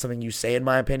just not something you say, in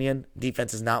my opinion.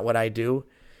 Defense is not what I do.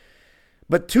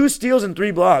 But 2 steals and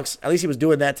 3 blocks, at least he was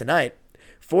doing that tonight.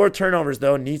 4 turnovers,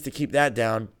 though, needs to keep that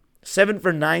down. 7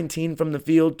 for 19 from the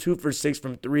field, 2 for 6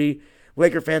 from 3.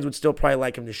 Laker fans would still probably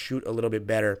like him to shoot a little bit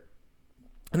better.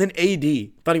 And then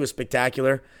AD, thought he was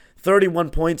spectacular. 31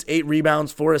 points, 8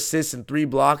 rebounds, 4 assists, and 3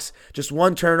 blocks. Just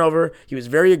 1 turnover. He was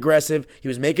very aggressive. He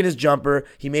was making his jumper.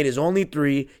 He made his only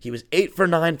 3. He was 8 for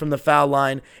 9 from the foul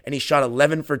line, and he shot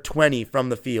 11 for 20 from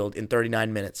the field in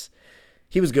 39 minutes.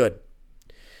 He was good.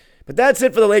 But that's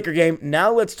it for the Laker game.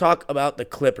 Now let's talk about the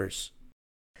Clippers.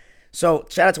 So,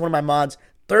 shout out to one of my mods.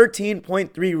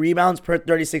 13.3 rebounds per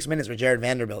 36 minutes for Jared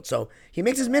Vanderbilt. So, he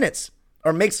makes his minutes,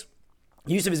 or makes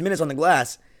use of his minutes on the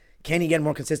glass. Can he get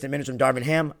more consistent minutes from Darvin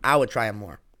Ham? I would try him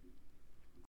more.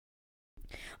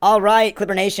 All right,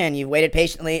 Clipper Nation, you've waited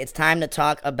patiently. It's time to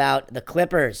talk about the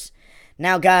Clippers.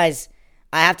 Now, guys,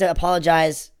 I have to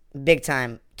apologize big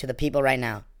time to the people right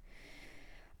now.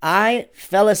 I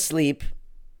fell asleep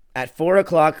at 4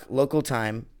 o'clock local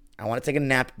time. I want to take a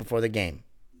nap before the game.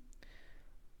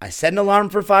 I set an alarm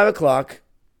for 5 o'clock,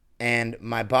 and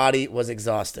my body was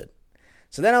exhausted.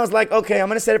 So then I was like, okay, I'm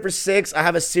going to set it for 6. I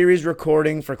have a series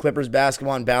recording for Clippers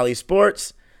basketball on Bally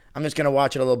Sports. I'm just going to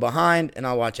watch it a little behind, and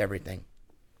I'll watch everything.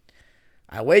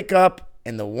 I wake up,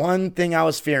 and the one thing I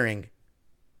was fearing,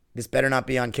 this better not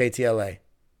be on KTLA.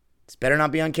 This better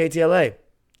not be on KTLA.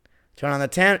 Turn on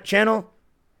the channel,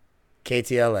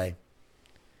 KTLA.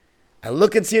 I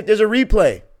look and see if there's a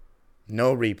replay.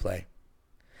 No replay.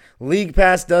 League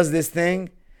Pass does this thing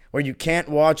where you can't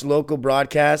watch local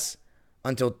broadcasts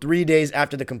until 3 days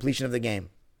after the completion of the game.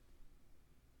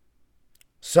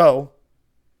 So,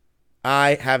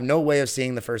 I have no way of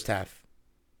seeing the first half.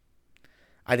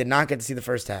 I did not get to see the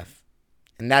first half.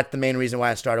 And that's the main reason why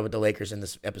I started with the Lakers in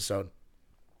this episode.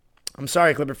 I'm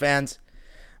sorry, Clipper fans.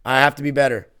 I have to be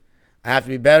better.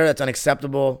 That's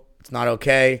unacceptable. It's not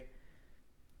okay.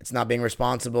 It's not being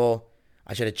responsible.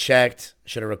 I should have checked.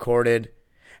 Should have recorded.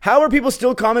 How are people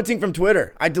still commenting from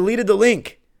Twitter? I deleted the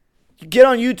link. Get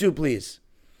on YouTube, please.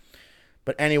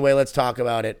 But anyway, let's talk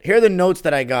about it. Here are the notes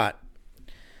that I got.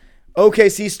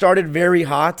 OKC started very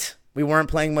hot. We weren't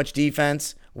playing much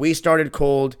defense. We started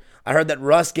cold. I heard that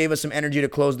Russ gave us some energy to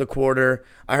close the quarter.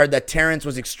 I heard that Terrence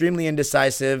was extremely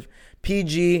indecisive.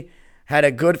 PG had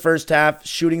a good first half,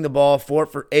 shooting the ball 4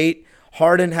 for 8.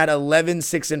 Harden had 11,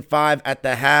 6, and 5 at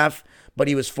the half, but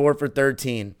he was 4 for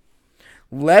 13.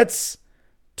 Let's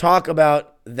talk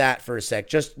about that for a sec.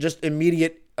 Just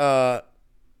immediate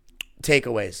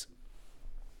takeaways.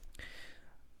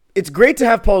 It's great to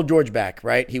have Paul George back,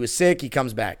 right? He was sick. He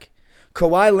comes back.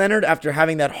 Kawhi Leonard, after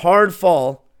having that hard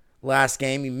fall last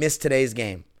game, he missed today's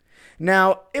game.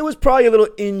 Now, it was probably a little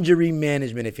injury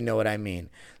management, if you know what I mean.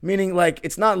 Meaning, like,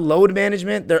 it's not load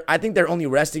management. I think they're only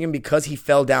resting him because he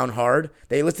fell down hard.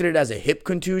 They listed it as a hip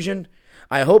contusion.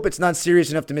 I hope it's not serious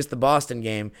enough to miss the Boston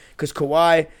game because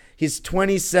Kawhi, his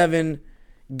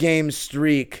 27-game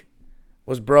streak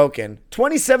was broken.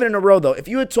 27 in a row, though. If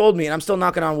you had told me, and I'm still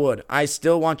knocking on wood, I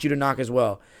still want you to knock as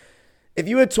well. If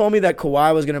you had told me that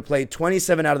Kawhi was going to play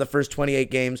 27 out of the first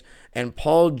 28 games and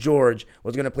Paul George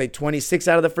was going to play 26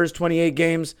 out of the first 28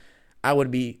 games, I would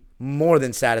be more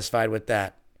than satisfied with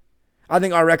that. I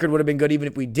think our record would have been good even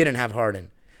if we didn't have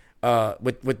Harden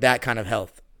with that kind of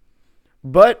health.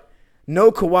 But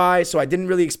no Kawhi, so I didn't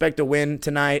really expect a win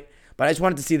tonight, but I just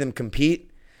wanted to see them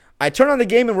compete. I turned on the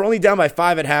game and we're only down by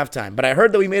 5 at halftime, but I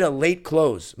heard that we made a late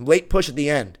push at the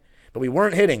end, but we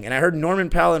weren't hitting, and I heard Norman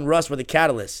Powell and Russ were the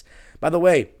catalysts. By the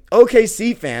way,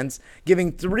 OKC fans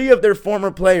giving 3 of their former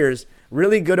players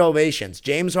really good ovations.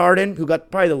 James Harden, who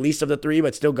got probably the least of the 3,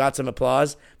 but still got some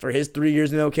applause for his 3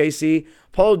 years in OKC.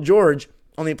 Paul George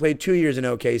only played 2 years in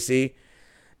OKC.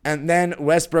 And then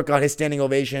Westbrook got his standing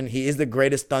ovation. He is the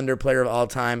greatest Thunder player of all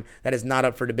time. That is not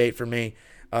up for debate for me.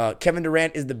 Kevin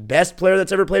Durant is the best player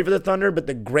that's ever played for the Thunder, but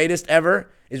the greatest ever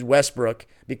is Westbrook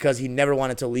because he never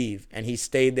wanted to leave. And he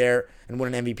stayed there and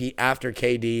won an MVP after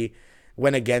KD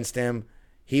went against him.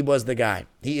 He was the guy.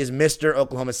 He is Mr.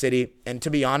 Oklahoma City. And to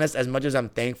be honest, as much as I'm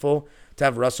thankful to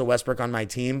have Russell Westbrook on my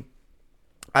team,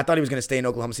 I thought he was going to stay in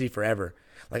Oklahoma City forever.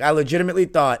 Like, I legitimately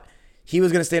thought he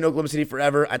was going to stay in Oklahoma City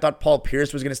forever. I thought Paul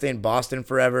Pierce was going to stay in Boston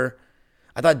forever.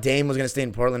 I thought Dame was going to stay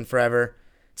in Portland forever.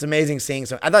 It's amazing seeing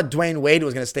some. I thought Dwayne Wade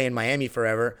was going to stay in Miami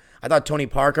forever. I thought Tony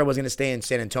Parker was going to stay in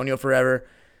San Antonio forever.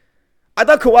 I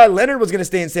thought Kawhi Leonard was going to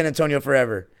stay in San Antonio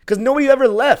forever because nobody ever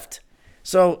left.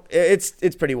 So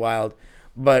it's pretty wild.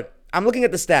 But I'm looking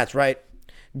at the stats, right?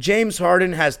 James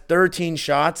Harden has 13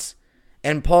 shots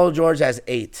and Paul George has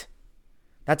 8.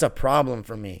 That's a problem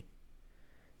for me.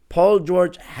 Paul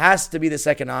George has to be the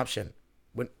second option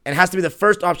and has to be the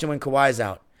first option when Kawhi's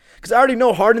out. Because I already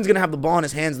know Harden's going to have the ball in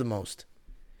his hands the most.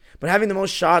 But having the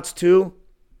most shots too,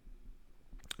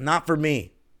 not for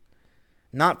me.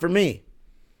 Not for me.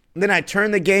 And then I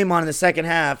turn the game on in the second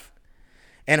half,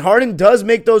 and Harden does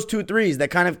make those 2 threes that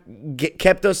kind of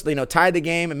kept us, tied the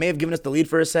game and may have given us the lead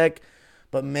for a sec.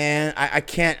 But man, I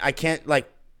can't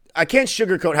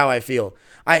sugarcoat how I feel.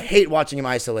 I hate watching him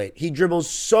isolate. He dribbles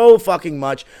so fucking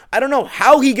much. I don't know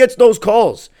how he gets those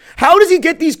calls. How does he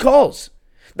get these calls?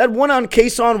 That one on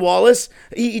Kason Wallace,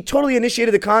 he totally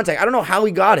initiated the contact. I don't know how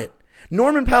he got it.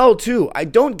 Norman Powell too. I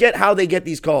don't get how they get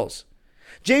these calls.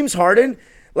 James Harden,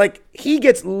 he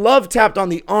gets love tapped on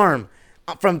the arm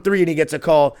from 3 and he gets a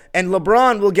call. And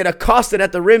LeBron will get accosted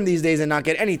at the rim these days and not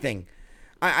get anything.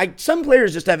 Some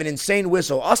players just have an insane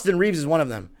whistle. Austin Reeves is one of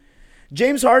them.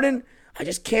 James Harden, I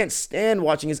just can't stand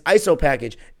watching his ISO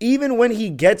package, even when he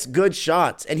gets good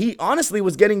shots. And he honestly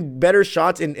was getting better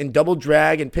shots in double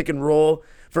drag and pick and roll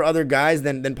for other guys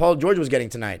than Paul George was getting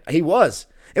tonight. He was.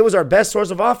 It was our best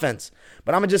source of offense.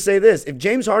 But I'm going to just say this. If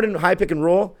James Harden high pick and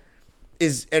roll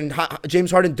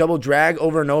James Harden double drag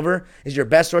over and over is your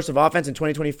best source of offense in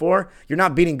 2024, you're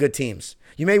not beating good teams.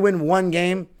 You may win one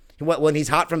game when he's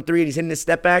hot from 3 and he's hitting his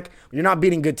step back. You're not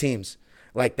beating good teams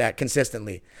like that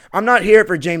consistently. I'm not here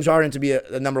for James Harden to be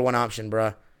a number 1 option,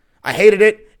 bruh. I hated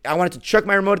it. I wanted to chuck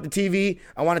my remote at the TV.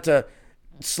 I wanted to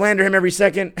slander him every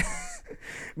second.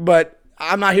 But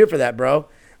I'm not here for that, bro.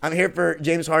 I'm here for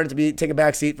James Harden to take a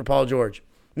back seat for Paul George.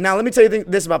 Now, let me tell you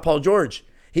this about Paul George.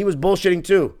 He was bullshitting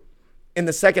too. In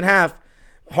the second half,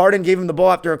 Harden gave him the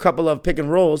ball after a couple of pick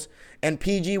and rolls, and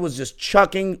PG was just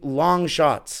chucking long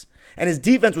shots. And his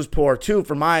defense was poor too,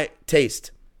 for my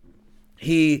taste.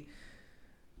 His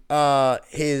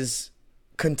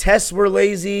contests were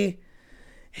lazy.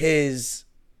 He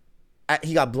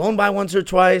got blown by once or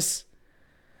twice.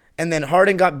 And then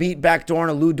Harden got beat backdoor in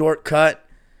a Lou Dort cut.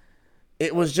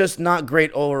 It was just not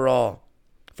great overall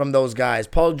from those guys.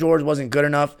 Paul George wasn't good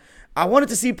enough. I wanted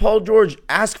to see Paul George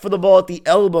ask for the ball at the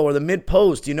elbow or the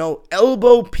mid-post,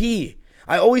 elbow P.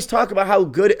 I always talk about how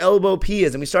good elbow P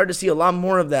is, and we started to see a lot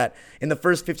more of that in the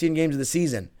first 15 games of the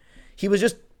season. He was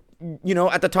just,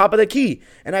 at the top of the key.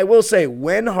 And I will say,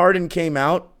 when Harden came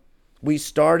out, we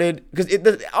started, because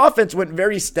the offense went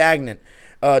very stagnant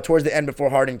towards the end before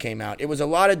Harden came out. It was a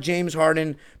lot of James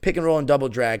Harden pick and roll and double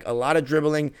drag, a lot of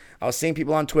dribbling. I was seeing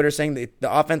people on Twitter saying the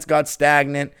offense got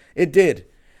stagnant. It did.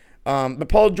 But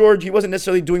Paul George, he wasn't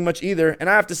necessarily doing much either. And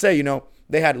I have to say,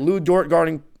 they had Lou Dort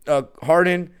guarding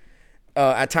Harden,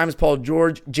 at times Paul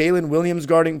George, Jalen Williams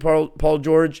guarding Paul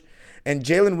George. And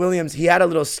Jalen Williams, he had a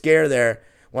little scare there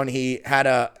when he had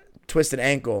a twisted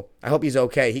ankle. I hope he's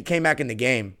okay. He came back in the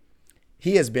game.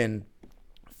 He has been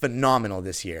phenomenal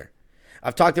this year.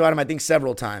 I've talked about him, I think,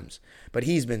 several times. But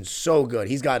he's been so good.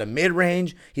 He's got a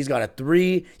mid-range. He's got a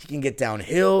 3. He can get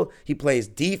downhill. He plays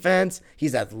defense.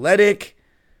 He's athletic.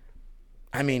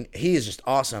 I mean, he is just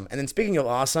awesome. And then speaking of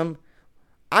awesome,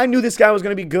 I knew this guy was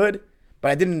going to be good,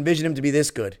 but I didn't envision him to be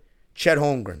this good. Chet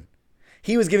Holmgren.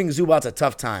 He was giving Zubac a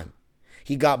tough time.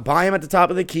 He got by him at the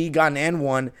top of the key, got an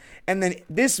and-1, and then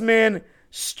this man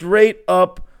straight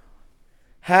up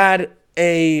had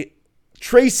a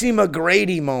Tracy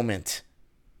McGrady moment.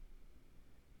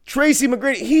 Tracy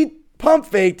McGrady, he pump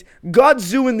faked, got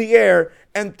Zoo in the air,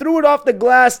 and threw it off the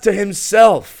glass to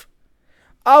himself.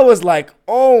 I was like,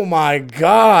 oh my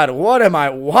God, what am I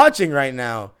watching right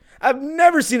now? I've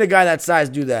never seen a guy that size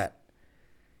do that.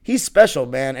 He's special,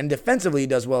 man, and defensively he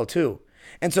does well too.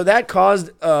 And so that caused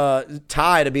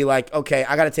Ty to be like, okay,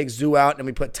 I got to take Zoo out, and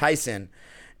we put Tyson.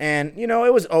 And,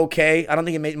 it was okay. I don't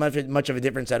think it made much of a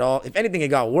difference at all. If anything, it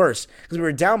got worse because we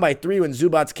were down by 3 when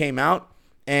Zubac came out,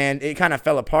 and it kind of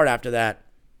fell apart after that.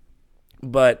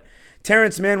 But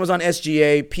Terrence Mann was on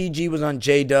SGA. PG was on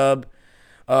J-Dub.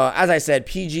 As I said,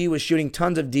 PG was shooting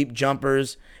tons of deep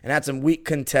jumpers and had some weak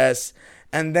contests.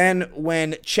 And then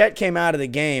when Chet came out of the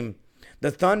game, the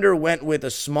Thunder went with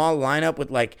a small lineup with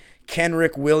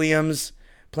Kenrick Williams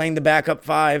playing the backup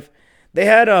 5. They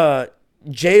had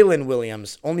Jalen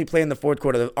Williams only playing the fourth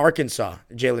quarter. The Arkansas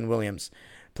Jalen Williams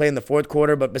playing the fourth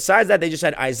quarter. But besides that, they just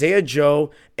had Isaiah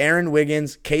Joe, Aaron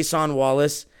Wiggins, Kason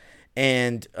Wallace,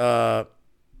 and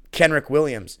Kenrick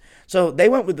Williams. So they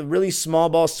went with a really small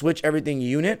ball switch everything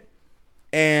unit.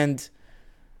 And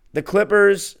the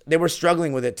Clippers, they were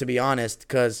struggling with it, to be honest,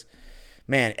 because,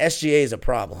 man, SGA is a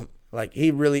problem.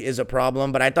 He really is a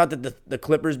problem. But I thought that the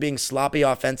Clippers being sloppy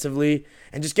offensively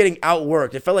and just getting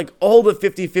outworked, it felt like all the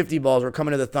 50-50 balls were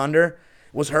coming to the Thunder,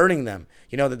 was hurting them.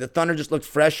 That the Thunder just looked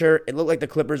fresher. It looked like the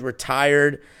Clippers were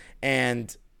tired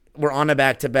and were on a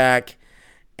back-to-back.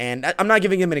 And I'm not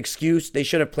giving them an excuse. They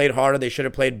should have played harder. They should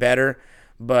have played better.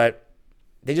 But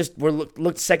they just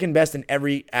looked second best in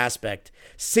every aspect.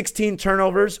 16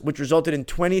 turnovers, which resulted in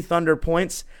 20 Thunder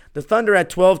points. The Thunder had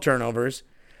 12 turnovers,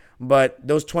 but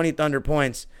those 20 Thunder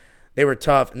points They were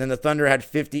tough. And then the Thunder had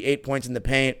 58 points in the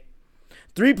paint.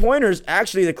 Three-pointers,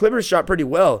 actually, the Clippers shot pretty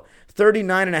well.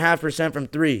 39.5% from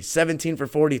three, 17 for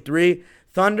 43.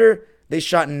 Thunder, they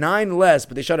shot 9 less,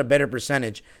 but they shot a better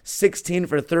percentage. 16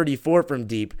 for 34 from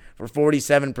deep for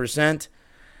 47%.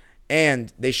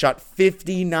 And they shot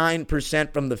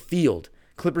 59% from the field.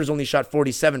 Clippers only shot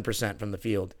 47% from the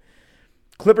field.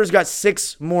 Clippers got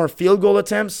 6 more field goal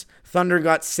attempts. Thunder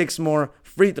got 6 more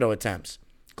free throw attempts.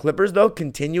 Clippers, though,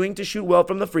 continuing to shoot well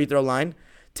from the free throw line.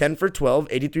 10 for 12,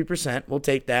 83%. We'll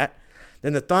take that.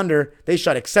 Then the Thunder, they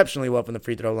shot exceptionally well from the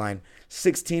free throw line.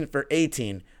 16 for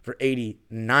 18 for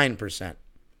 89%.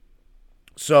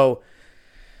 So,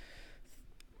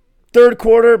 third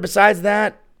quarter, besides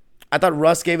that, I thought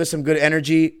Russ gave us some good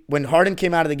energy. When Harden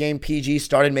came out of the game, PG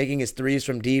started making his threes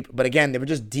from deep. But again, they were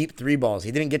just deep three balls.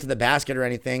 He didn't get to the basket or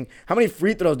anything. How many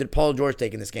free throws did Paul George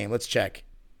take in this game? Let's check.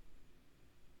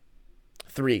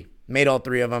 3. Made all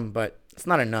 3 of them, but it's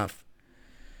not enough.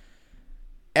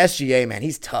 SGA, man,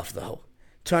 he's tough, though.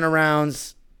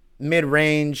 Turnarounds,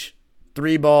 mid-range,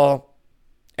 3-ball,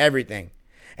 everything.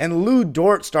 And Lou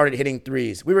Dort started hitting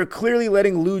threes. We were clearly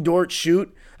letting Lou Dort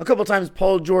shoot. A couple times,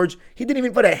 Paul George, he didn't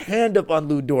even put a hand up on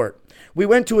Lou Dort. We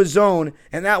went to a zone,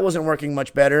 and that wasn't working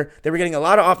much better. They were getting a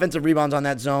lot of offensive rebounds on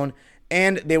that zone,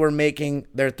 and they were making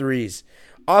their threes.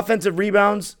 Offensive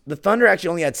rebounds, the Thunder actually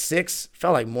only had 6.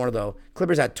 Felt like more, though.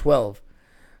 Clippers had 12.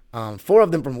 4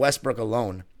 of them from Westbrook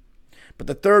alone. But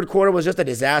the third quarter was just a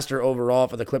disaster overall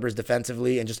for the Clippers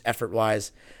defensively and just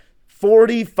effort-wise.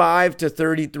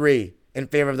 45-33 in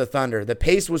favor of the Thunder. The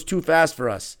pace was too fast for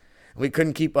us. We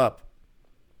couldn't keep up.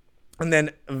 And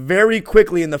then very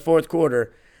quickly in the fourth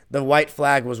quarter, the white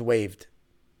flag was waved.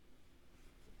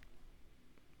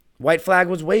 White flag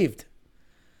was waved.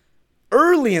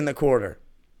 Early in the quarter.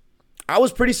 I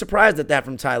was pretty surprised at that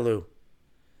from Ty Lue.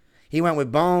 He went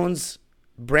with Bones,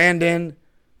 Brandon,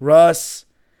 Russ.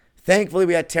 Thankfully,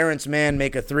 we had Terrence Mann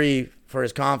make a 3 for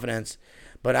his confidence.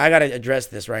 But I got to address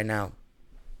this right now.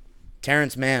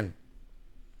 Terrence Mann.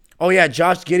 Oh, yeah,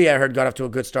 Josh Giddey, I heard, got off to a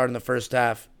good start in the first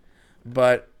half.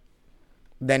 But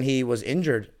then he was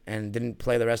injured and didn't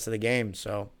play the rest of the game.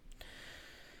 So,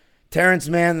 Terrence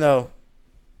Mann, though,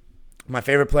 my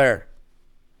favorite player.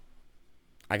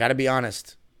 I got to be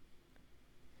honest.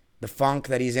 The funk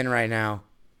that he's in right now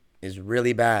is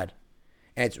really bad.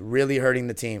 And it's really hurting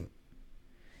the team.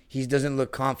 He doesn't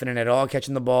look confident at all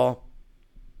catching the ball.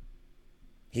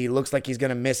 He looks like he's going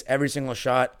to miss every single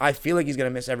shot. I feel like he's going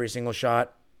to miss every single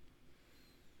shot.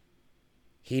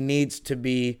 He needs to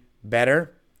be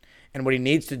better. And what he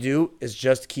needs to do is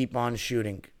just keep on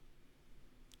shooting.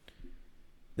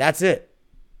 That's it.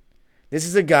 This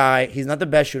is a guy, he's not the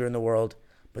best shooter in the world,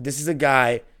 but this is a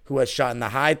guy who has shot in the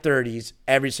high 30s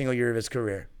every single year of his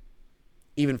career.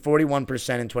 Even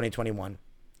 41% in 2021.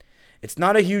 It's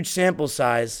not a huge sample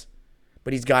size,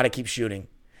 but he's got to keep shooting.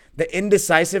 The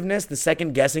indecisiveness, the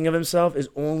second guessing of himself is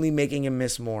only making him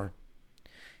miss more.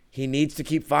 He needs to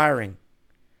keep firing.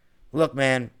 Look,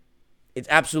 man, it's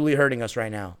absolutely hurting us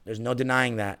right now. There's no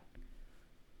denying that.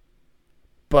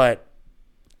 But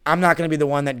I'm not going to be the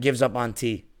one that gives up on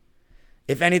T.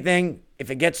 If anything, if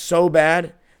it gets so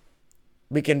bad,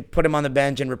 we can put him on the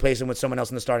bench and replace him with someone else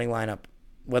in the starting lineup,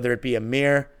 whether it be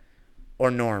Amir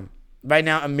or Norm. Right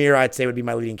now, Amir, I'd say, would be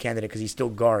my leading candidate because he still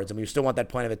guards, and we still want that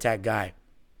point of attack guy.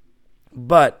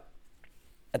 But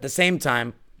at the same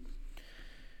time,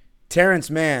 Terrence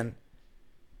Mann,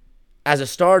 as a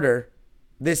starter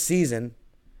this season,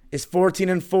 is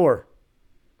 14-4,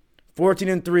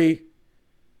 14-3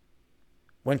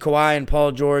 when Kawhi and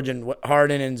Paul George and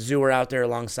Harden and Zoo are out there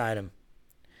alongside him.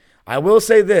 I will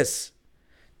say this.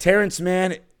 Terrence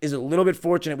Mann is a little bit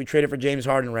fortunate we traded for James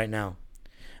Harden right now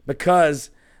because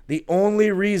the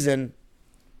only reason,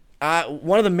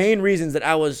 one of the main reasons that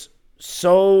I was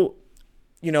so,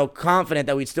 confident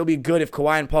that we'd still be good if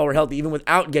Kawhi and Paul were healthy, even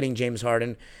without getting James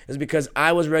Harden, is because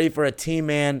I was ready for a team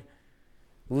man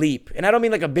leap. And I don't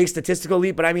mean like a big statistical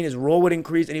leap, but I mean his role would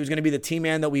increase and he was going to be the team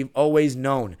man that we've always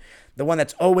known. The one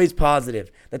that's always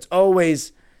positive, that's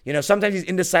always, sometimes he's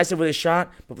indecisive with his shot,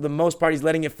 but for the most part, he's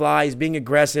letting it fly. He's being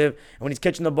aggressive. And when he's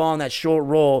catching the ball in that short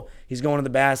roll, he's going to the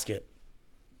basket.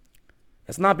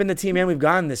 That's not been the team man we've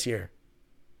gotten this year.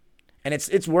 And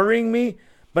it's worrying me,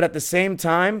 but at the same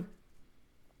time,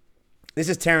 this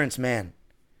is Terrence Mann.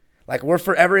 Like, we're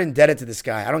forever indebted to this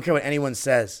guy. I don't care what anyone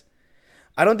says.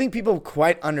 I don't think people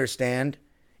quite understand,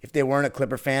 if they weren't a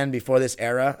Clipper fan before this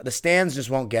era, the stands just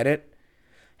won't get it,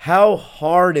 how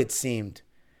hard it seemed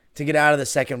to get out of the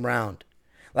second round.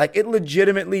 Like, it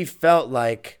legitimately felt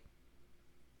like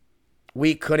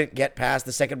we couldn't get past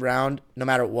the second round no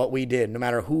matter what we did, no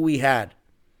matter who we had.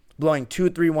 blowing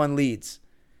 2-3-1 leads,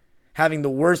 having the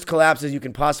worst collapses you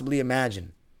can possibly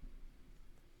imagine.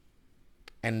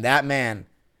 And that man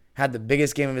had the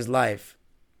biggest game of his life,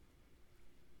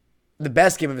 the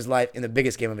best game of his life, and the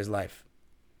biggest game of his life.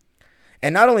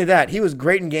 And not only that, he was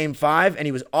great in Game 5, and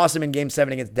he was awesome in Game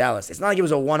 7 against Dallas. It's not like it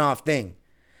was a one-off thing.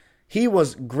 He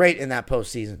was great in that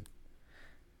postseason.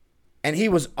 And he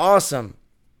was awesome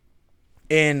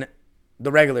in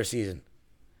the regular season.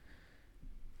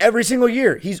 Every single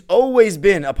year, he's always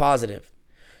been a positive.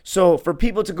 So for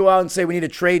people to go out and say we need to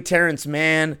trade Terrence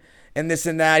Mann and this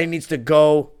and that, he needs to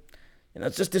go,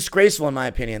 it's just disgraceful in my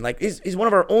opinion. Like he's one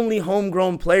of our only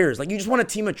homegrown players. Like you just want a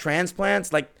team of transplants?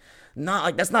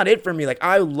 That's not it for me. Like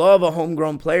I love a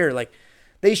homegrown player. Like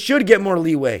they should get more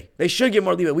leeway.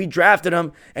 We drafted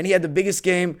him and he had the biggest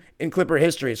game in Clipper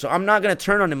history. So I'm not going to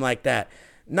turn on him like that.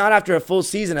 Not after a full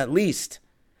season at least.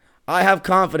 I have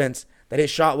confidence that his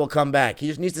shot will come back. He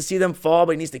just needs to see them fall,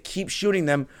 but he needs to keep shooting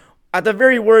them. At the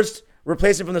very worst,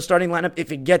 replace him from the starting lineup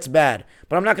if it gets bad.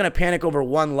 But I'm not going to panic over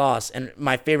one loss and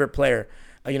my favorite player,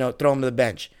 throw him to the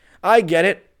bench. I get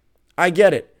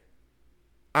it.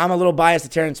 I'm a little biased to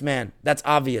Terrence Mann. That's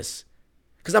obvious.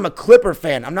 Because I'm a Clipper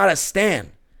fan. I'm not a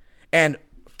stan. And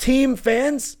team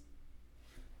fans,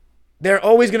 they're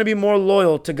always going to be more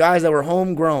loyal to guys that were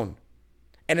homegrown.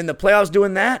 And in the playoffs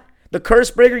doing that, the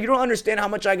curse breaker, you don't understand how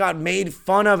much I got made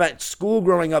fun of at school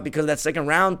growing up because of that second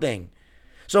round thing.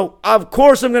 So, of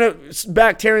course, I'm going to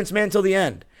back Terrence Mann till the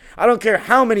end. I don't care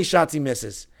how many shots he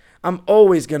misses. I'm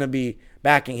always going to be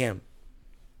backing him.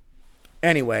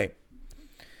 Anyway,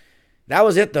 that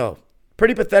was it, though.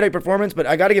 Pretty pathetic performance, but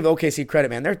I got to give OKC credit,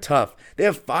 man. They're tough. They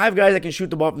have 5 guys that can shoot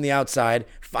the ball from the outside,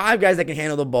 5 guys that can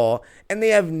handle the ball, and they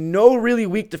have no really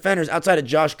weak defenders outside of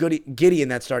Josh Giddey in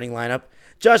that starting lineup.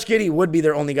 Josh Giddey would be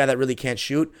their only guy that really can't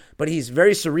shoot, but he's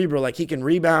very cerebral. Like, he can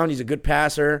rebound. He's a good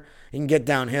passer. He can get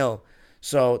downhill.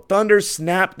 So, Thunder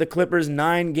snapped the Clippers'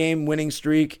 9-game winning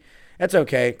streak. That's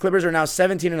okay. Clippers are now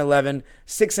 17-11,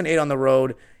 6-8 on the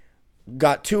road.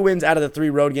 Got 2 wins out of the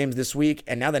 3 road games this week,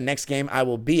 and now the next game I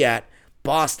will be at,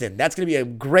 Boston. That's going to be a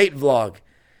great vlog.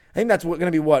 I think that's going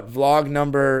to be vlog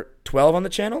number 12 on the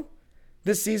channel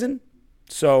this season.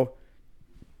 So,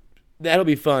 that'll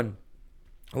be fun.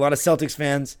 A lot of Celtics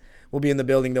fans will be in the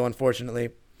building, though, unfortunately.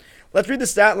 Let's read the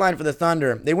stat line for the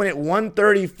Thunder. They win at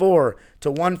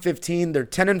 134-115. They're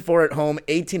 10-4 at home,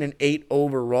 18-8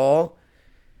 overall.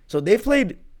 So they've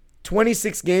played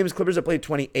 26 games. Clippers have played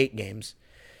 28 games.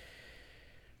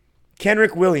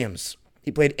 Kenrich Williams,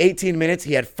 he played 18 minutes.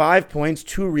 He had 5 points,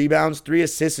 2 rebounds, 3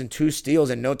 assists, and 2 steals,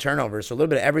 and no turnovers. So a little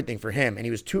bit of everything for him. And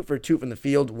he was 2 for 2 from the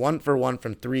field, 1 for 1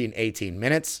 from 3 in 18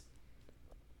 minutes.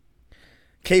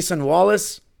 Cason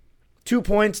Wallace, 2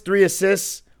 points, 3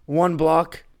 assists, 1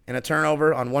 block, and a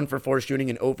turnover on 1 for 4 shooting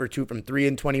and 0 for 2 from 3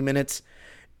 in 20 minutes.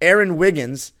 Aaron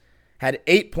Wiggins had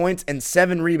 8 points and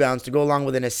 7 rebounds to go along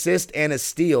with an assist and a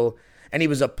steal, and he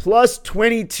was a plus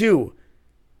 22.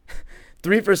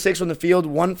 3 for 6 from the field,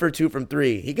 1 for 2 from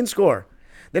 3. He can score.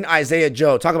 Then Isaiah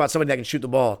Joe, talk about somebody that can shoot the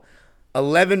ball.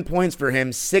 11 points for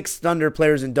him, 6 Thunder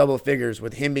players in double figures,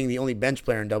 with him being the only bench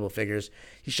player in double figures.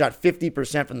 He shot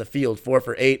 50% from the field, 4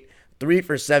 for 8, 3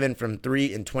 for 7 from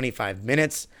 3 in 25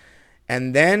 minutes.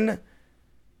 And then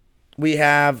we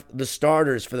have the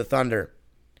starters for the Thunder.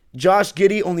 Josh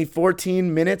Giddey, only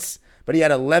 14 minutes, but he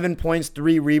had 11 points,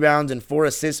 3 rebounds, and 4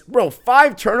 assists. Bro,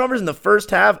 5 turnovers in the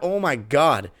first half? Oh, my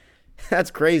God.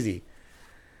 That's crazy.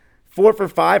 4 for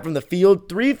 5 from the field,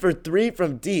 3 for 3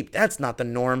 from deep. That's not the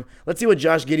norm. Let's see what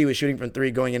Josh Giddey was shooting from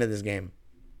 3 going into this game.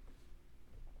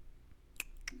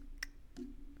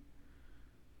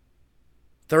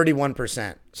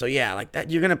 %31%. So, yeah, like that,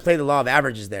 you're going to play the law of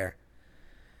averages there.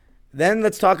 Then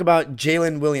let's talk about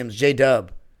Jalen Williams,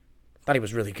 J-Dub. Thought he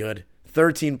was really good.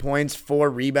 13 points, 4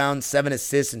 rebounds, 7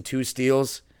 assists, and 2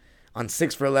 steals on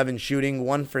 6 for 11 shooting,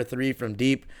 1 for 3 from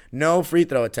deep. No free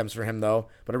throw attempts for him, though,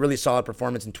 but a really solid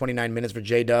performance in 29 minutes for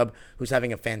J-Dub, who's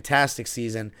having a fantastic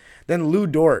season. Then Lou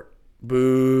Dort,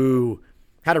 boo,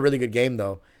 had a really good game,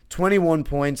 though. 21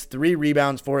 points, 3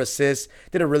 rebounds, 4 assists.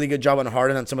 Did a really good job on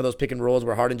Harden on some of those pick and rolls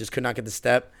where Harden just could not get the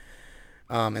step.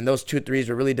 And those 2 threes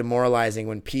were really demoralizing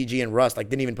when PG and Russ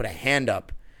didn't even put a hand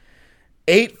up.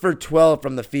 8 for 12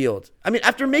 from the field. I mean,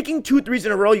 after making 2 threes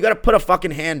in a row, you got to put a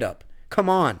fucking hand up. Come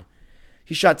on.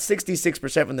 He shot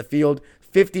 66% from the field,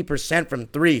 50% from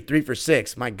 3, 3 for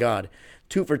 6. My God.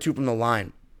 2 for 2 from the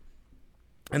line.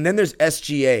 And then there's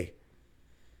SGA.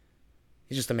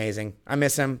 He's just amazing. I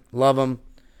miss him. Love him.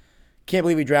 Can't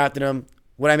believe we drafted him.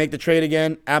 Would I make the trade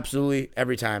again? Absolutely,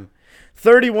 every time.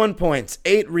 31 points,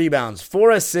 8 rebounds,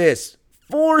 4 assists,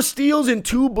 4 steals and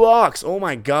 2 blocks. Oh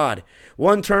my God.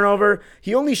 1 turnover.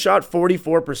 He only shot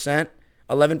 44%,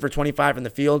 11 for 25 from the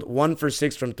field, 1 for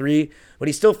 6 from 3, but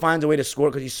he still finds a way to score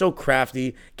because he's so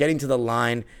crafty, getting to the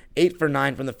line, 8 for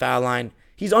 9 from the foul line.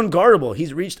 He's unguardable.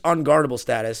 He's reached unguardable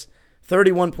status.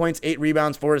 31 points, 8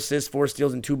 rebounds, 4 assists, 4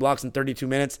 steals, and 2 blocks in 32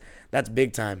 minutes. That's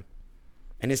big time.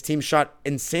 And his team shot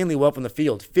insanely well from the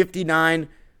field. 59,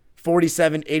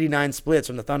 47, 89 splits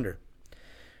from the Thunder.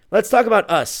 Let's talk about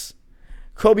us.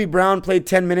 Kobe Brown played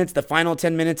 10 minutes. The final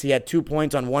 10 minutes, he had 2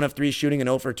 points on 1 of 3 shooting and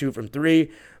 0 for 2 from 3.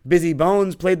 Busy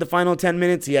Bones played the final 10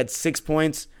 minutes. He had 6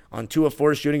 points on 2 of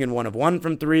 4 shooting and 1 of 1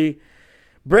 from 3.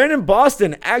 Brandon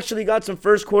Boston actually got some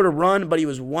first quarter run, but he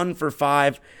was 1 for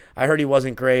 5. I heard he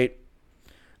wasn't great.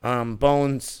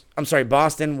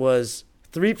 Boston was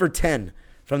 3 for 10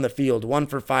 from the field, 1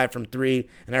 for 5 from 3,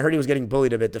 and I heard he was getting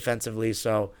bullied a bit defensively,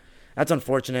 so that's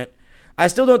unfortunate. I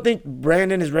still don't think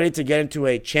Brandon is ready to get into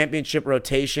a championship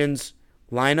rotations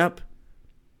lineup,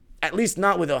 at least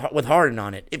not with Harden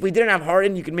on it. If we didn't have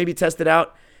Harden, you could maybe test it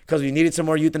out because we needed some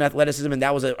more youth and athleticism, and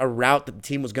that was a route that the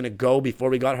team was going to go before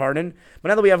we got Harden. But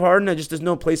now that we have Harden, there's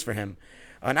no place for him.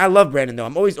 And I love Brandon, though.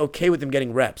 I'm always okay with him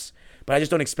getting reps, but I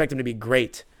just don't expect him to be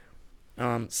great.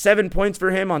 7 points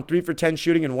for him on 3 for 10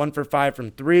 shooting and 1 for 5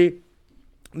 from 3.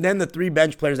 And then the 3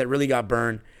 bench players that really got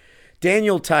burned.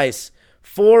 Daniel Tice,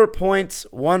 4 points,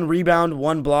 1 rebound,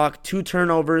 1 block, 2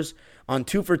 turnovers on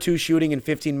 2 for 2 shooting in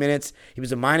 15 minutes. He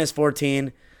was a minus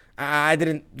 14. I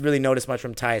didn't really notice much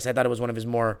from Tice. I thought it was one of his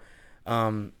more,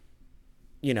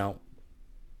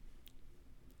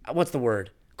 what's the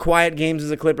word? Quiet games as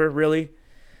a Clipper, really.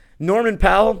 Norman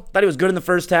Powell, thought he was good in the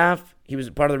first half. He was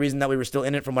part of the reason that we were still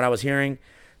in it from what I was hearing.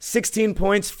 16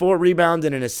 points, 4 rebounds,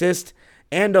 and an assist,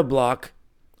 and a block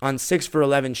on 6 for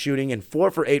 11 shooting and 4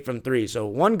 for 8 from 3. So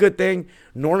one good thing,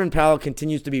 Norman Powell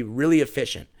continues to be really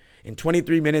efficient. In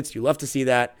 23 minutes, you love to see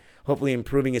that. Hopefully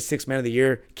improving his 6th Man of the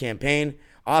Year campaign.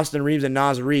 Austin Reeves and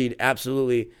Naz Reid,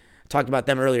 absolutely. Talked about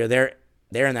them earlier. They're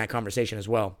in that conversation as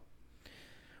well.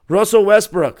 Russell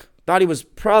Westbrook, thought he was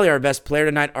probably our best player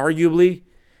tonight, arguably.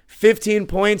 15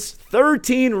 points,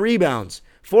 13 rebounds.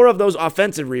 4 of those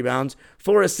offensive rebounds,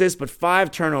 4 assists, but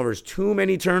 5 turnovers. Too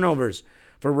many turnovers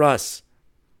for Russ.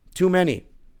 Too many.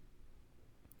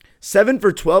 7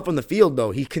 for 12 from the field,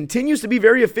 though. He continues to be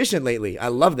very efficient lately. I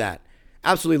love that.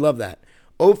 Absolutely love that.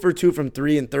 0 for 2 from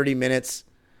 3 in 30 minutes.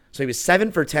 So he was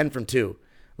 7 for 10 from 2.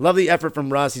 Love the effort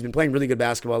from Russ. He's been playing really good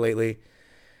basketball lately.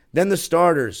 Then the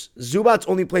starters. Zubac's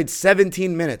only played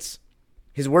 17 minutes.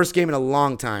 His worst game in a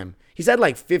long time. He's had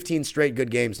like 15 straight good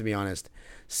games, to be honest.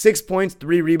 6 points,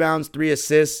 3 rebounds, 3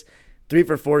 assists, 3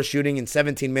 for 4 shooting in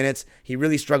 17 minutes. He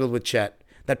really struggled with Chet.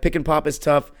 That pick and pop is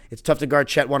tough. It's tough to guard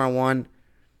Chet one-on-one.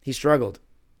 He struggled.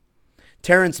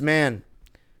 Terrence Mann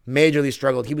majorly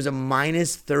struggled. He was a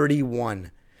minus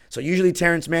 31. So usually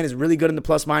Terrence Mann is really good in the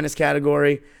plus-minus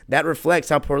category. That reflects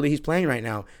how poorly he's playing right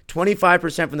now.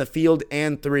 25% from the field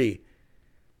and 3.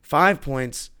 5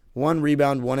 points, 1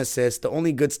 rebound, 1 assist. The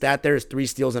only good stat there is 3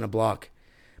 steals and a block.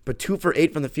 But 2 for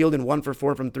 8 from the field and 1 for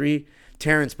 4 from 3.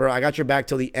 Terrence, bro, I got your back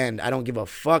till the end. I don't give a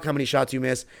fuck how many shots you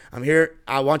miss. I'm here.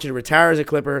 I want you to retire as a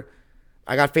Clipper.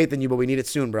 I got faith in you, but we need it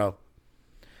soon, bro.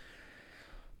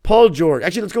 Paul George.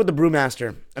 Actually, let's go with the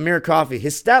Brewmaster. Amir Coffey.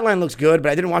 His stat line looks good,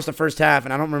 but I didn't watch the first half,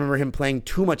 and I don't remember him playing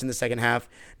too much in the second half.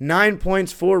 9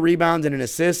 points, 4 rebounds, and an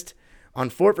assist on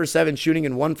 4 for 7 shooting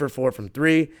and 1 for 4 from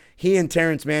 3. He and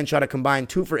Terrence Mann shot a combined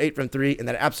 2 for 8 from 3, and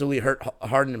that absolutely hurt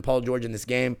Harden and Paul George in this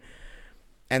game.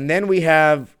 And then we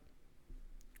have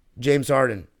James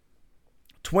Harden.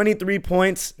 23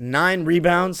 points, 9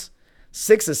 rebounds,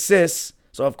 6 assists.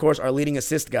 So, of course, our leading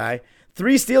assist guy.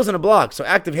 3 steals and a block. So,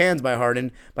 active hands by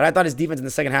Harden. But I thought his defense in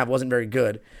the second half wasn't very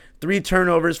good. 3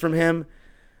 turnovers from him.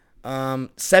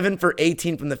 7 for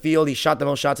 18 from the field. He shot the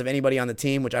most shots of anybody on the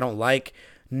team, which I don't like.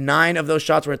 9 of those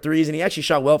shots were threes, and he actually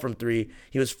shot well from 3.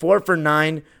 He was 4 for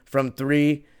 9 from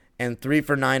 3 and 3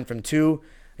 for 9 from 2.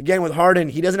 Again, with Harden,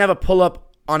 he doesn't have a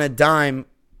pull-up on a dime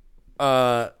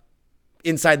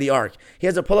inside the arc. He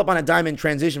has a pull-up on a dime in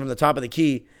transition from the top of the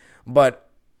key, but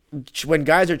when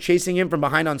guys are chasing him from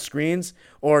behind on screens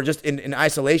or just in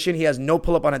isolation, he has no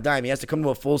pull-up on a dime. He has to come to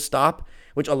a full stop,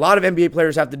 which a lot of NBA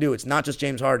players have to do. It's not just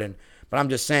James Harden, but I'm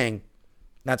just saying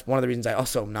that's one of the reasons I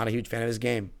also am not a huge fan of his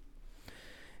game.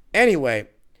 Anyway,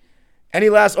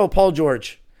 Paul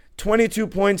George. 22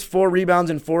 points, 4 rebounds,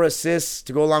 and 4 assists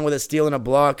to go along with a steal and a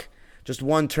block. Just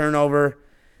 1 turnover.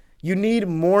 You need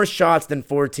more shots than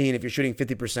 14 if you're shooting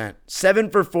 50%. 7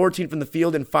 for 14 from the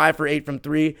field and 5 for 8 from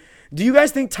 3. Do you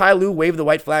guys think Ty Lue waved the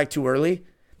white flag too early?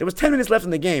 There was 10 minutes left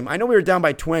in the game. I know we were down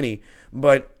by 20,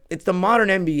 but it's the modern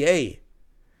NBA.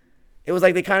 It was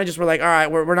like they kind of just were like, all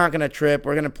right, we're not going to trip.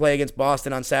 We're going to play against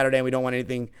Boston on Saturday, and we don't want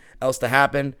anything else to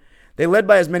happen. They led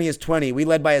by as many as 20. We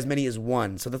led by as many as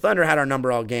 1. So the Thunder had our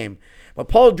number all game. But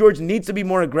Paul George needs to be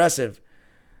more aggressive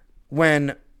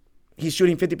when he's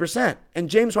shooting 50%. And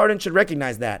James Harden should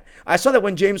recognize that. I saw that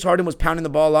when James Harden was pounding the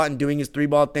ball a lot and doing his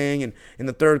 3-ball thing, and in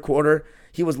the third quarter,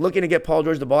 he was looking to get Paul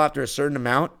George the ball after a certain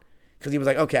amount because he was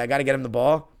like, okay, I got to get him the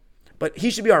ball. But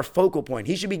he should be our focal point.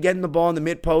 He should be getting the ball in the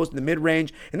mid-post, in the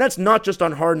mid-range. And that's not just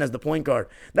on Harden as the point guard.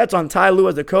 That's on Ty Lue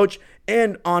as the coach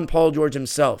and on Paul George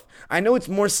himself. I know it's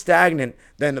more stagnant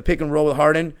than the pick and roll with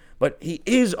Harden, but he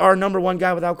is our number one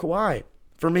guy without Kawhi,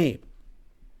 for me.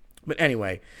 But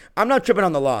anyway, I'm not tripping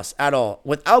on the loss at all.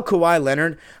 Without Kawhi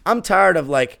Leonard, I'm tired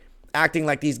of acting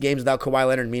like these games without Kawhi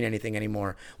Leonard mean anything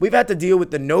anymore. We've had to deal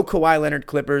with the no Kawhi Leonard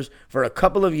Clippers for a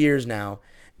couple of years now,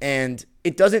 and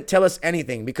it doesn't tell us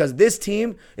anything because this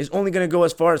team is only going to go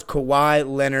as far as Kawhi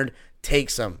Leonard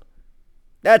takes them.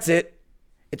 That's it.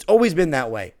 It's always been that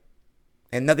way,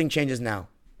 and nothing changes now.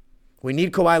 We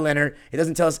need Kawhi Leonard. It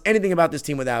doesn't tell us anything about this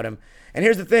team without him. And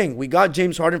here's the thing. We got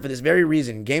James Harden for this very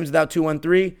reason. Games without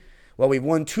 2-1-3. Well, we've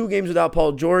won 2 games without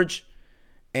Paul George,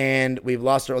 and we've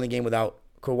lost our only game without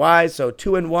Kawhi. So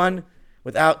 2-1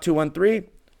 without 2-1-3.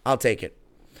 I'll take it.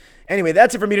 Anyway,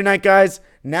 that's it for me tonight, guys.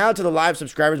 Now to the live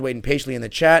subscribers waiting patiently in the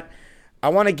chat. I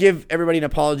want to give everybody an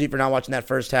apology for not watching that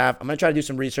first half. I'm going to try to do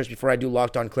some research before I do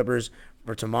Locked On Clippers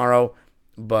for tomorrow.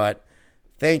 But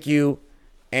thank you,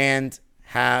 and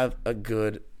have a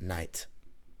good night.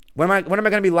 When am I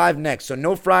going to be live next? So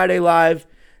no Friday live.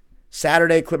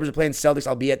 Saturday, Clippers are playing Celtics.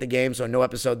 I'll be at the game, so no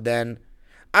episode then.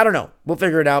 I don't know. We'll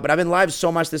figure it out. But I've been live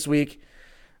so much this week.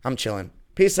 I'm chilling.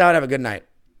 Peace out. Have a good night.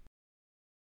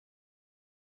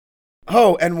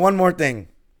 Oh, and one more thing.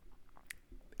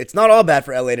 It's not all bad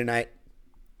for LA tonight.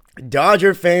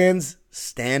 Dodger fans,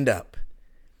 stand up.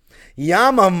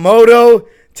 Yamamoto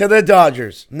to the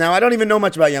Dodgers. Now, I don't even know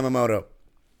much about Yamamoto,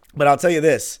 but I'll tell you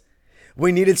this.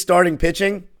 We needed starting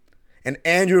pitching, and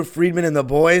Andrew Friedman and the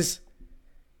boys,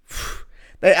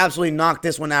 they absolutely knocked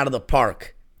this one out of the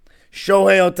park.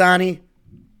 Shohei Ohtani,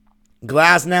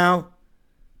 Glasnow,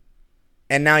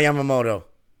 and now Yamamoto.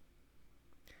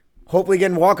 Hopefully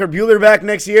getting Walker Buehler back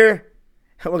next year.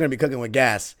 We're going to be cooking with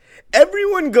gas.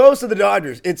 Everyone goes to the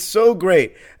Dodgers. It's so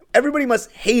great. Everybody must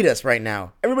hate us right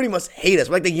now. Everybody must hate us.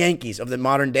 We're like the Yankees of the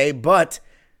modern day, but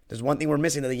there's one thing we're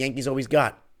missing that the Yankees always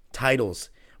got. Titles.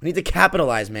 We need to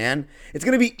capitalize, man. It's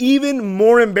going to be even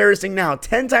more embarrassing now.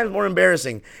 10 times more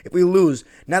embarrassing if we lose.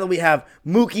 Now that we have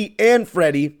Mookie and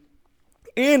Freddie,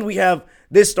 and we have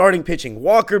this starting pitching.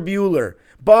 Walker Buehler,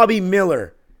 Bobby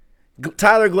Miller,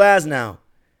 Tyler Glasnow,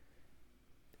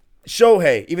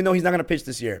 Shohei, even though he's not going to pitch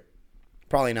this year.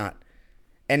 Probably not.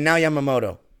 And now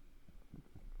Yamamoto.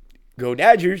 Go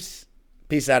Dodgers.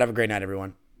 Peace out. Have a great night,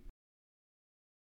 everyone.